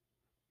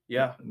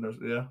 Yeah.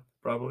 Yeah,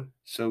 probably.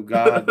 So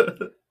God,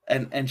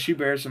 and she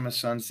bears him a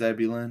son,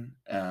 Zebulun.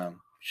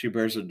 She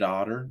bears a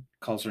daughter,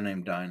 calls her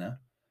name Dinah.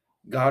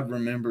 God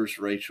remembers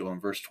Rachel in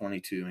verse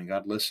 22, and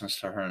God listens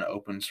to her and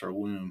opens her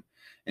womb,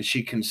 and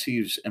she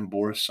conceives and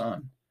bore a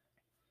son,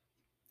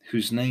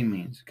 whose name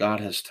means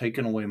God has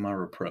taken away my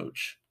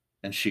reproach.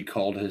 And she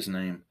called his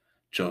name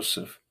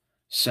Joseph,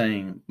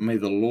 saying, may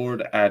the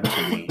Lord add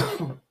to me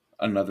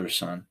another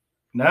son.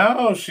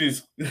 Now she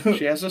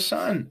has a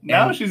son.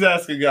 Now she's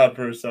asking God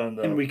for a son,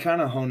 though. And we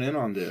kind of hone in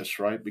on this,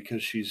 right?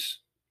 Because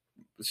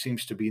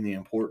seems to be the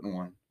important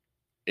one.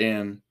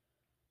 And,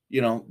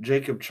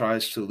 Jacob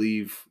tries to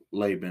leave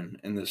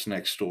Laban in this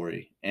next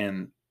story.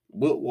 And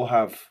we'll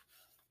have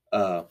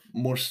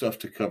more stuff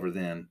to cover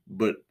then.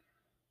 But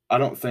I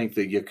don't think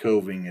the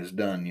Yaakoving is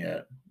done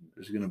yet.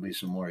 There's going to be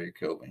some more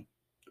Yaakoving.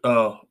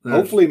 Oh,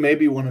 hopefully,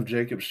 maybe one of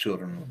Jacob's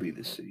children will be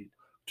the seed.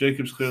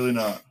 Jacob's clearly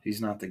not.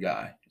 He's not the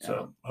guy.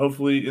 So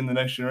hopefully, in the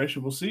next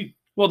generation, we'll see.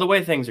 Well, the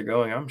way things are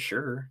going, I'm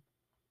sure.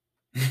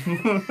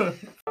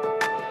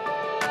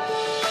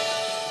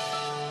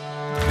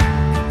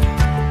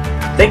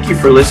 Thank you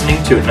for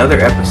listening to another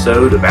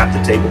episode of At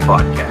the Table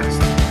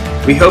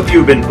Podcast. We hope you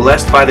have been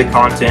blessed by the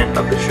content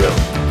of the show.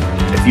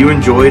 If you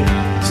enjoyed,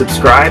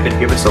 subscribe and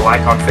give us a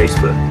like on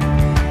Facebook.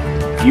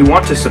 If you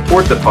want to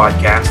support the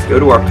podcast, go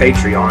to our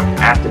Patreon,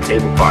 At the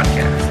Table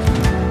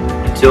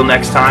Podcast. Until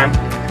next time,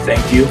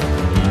 thank you,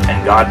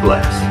 and God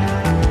bless.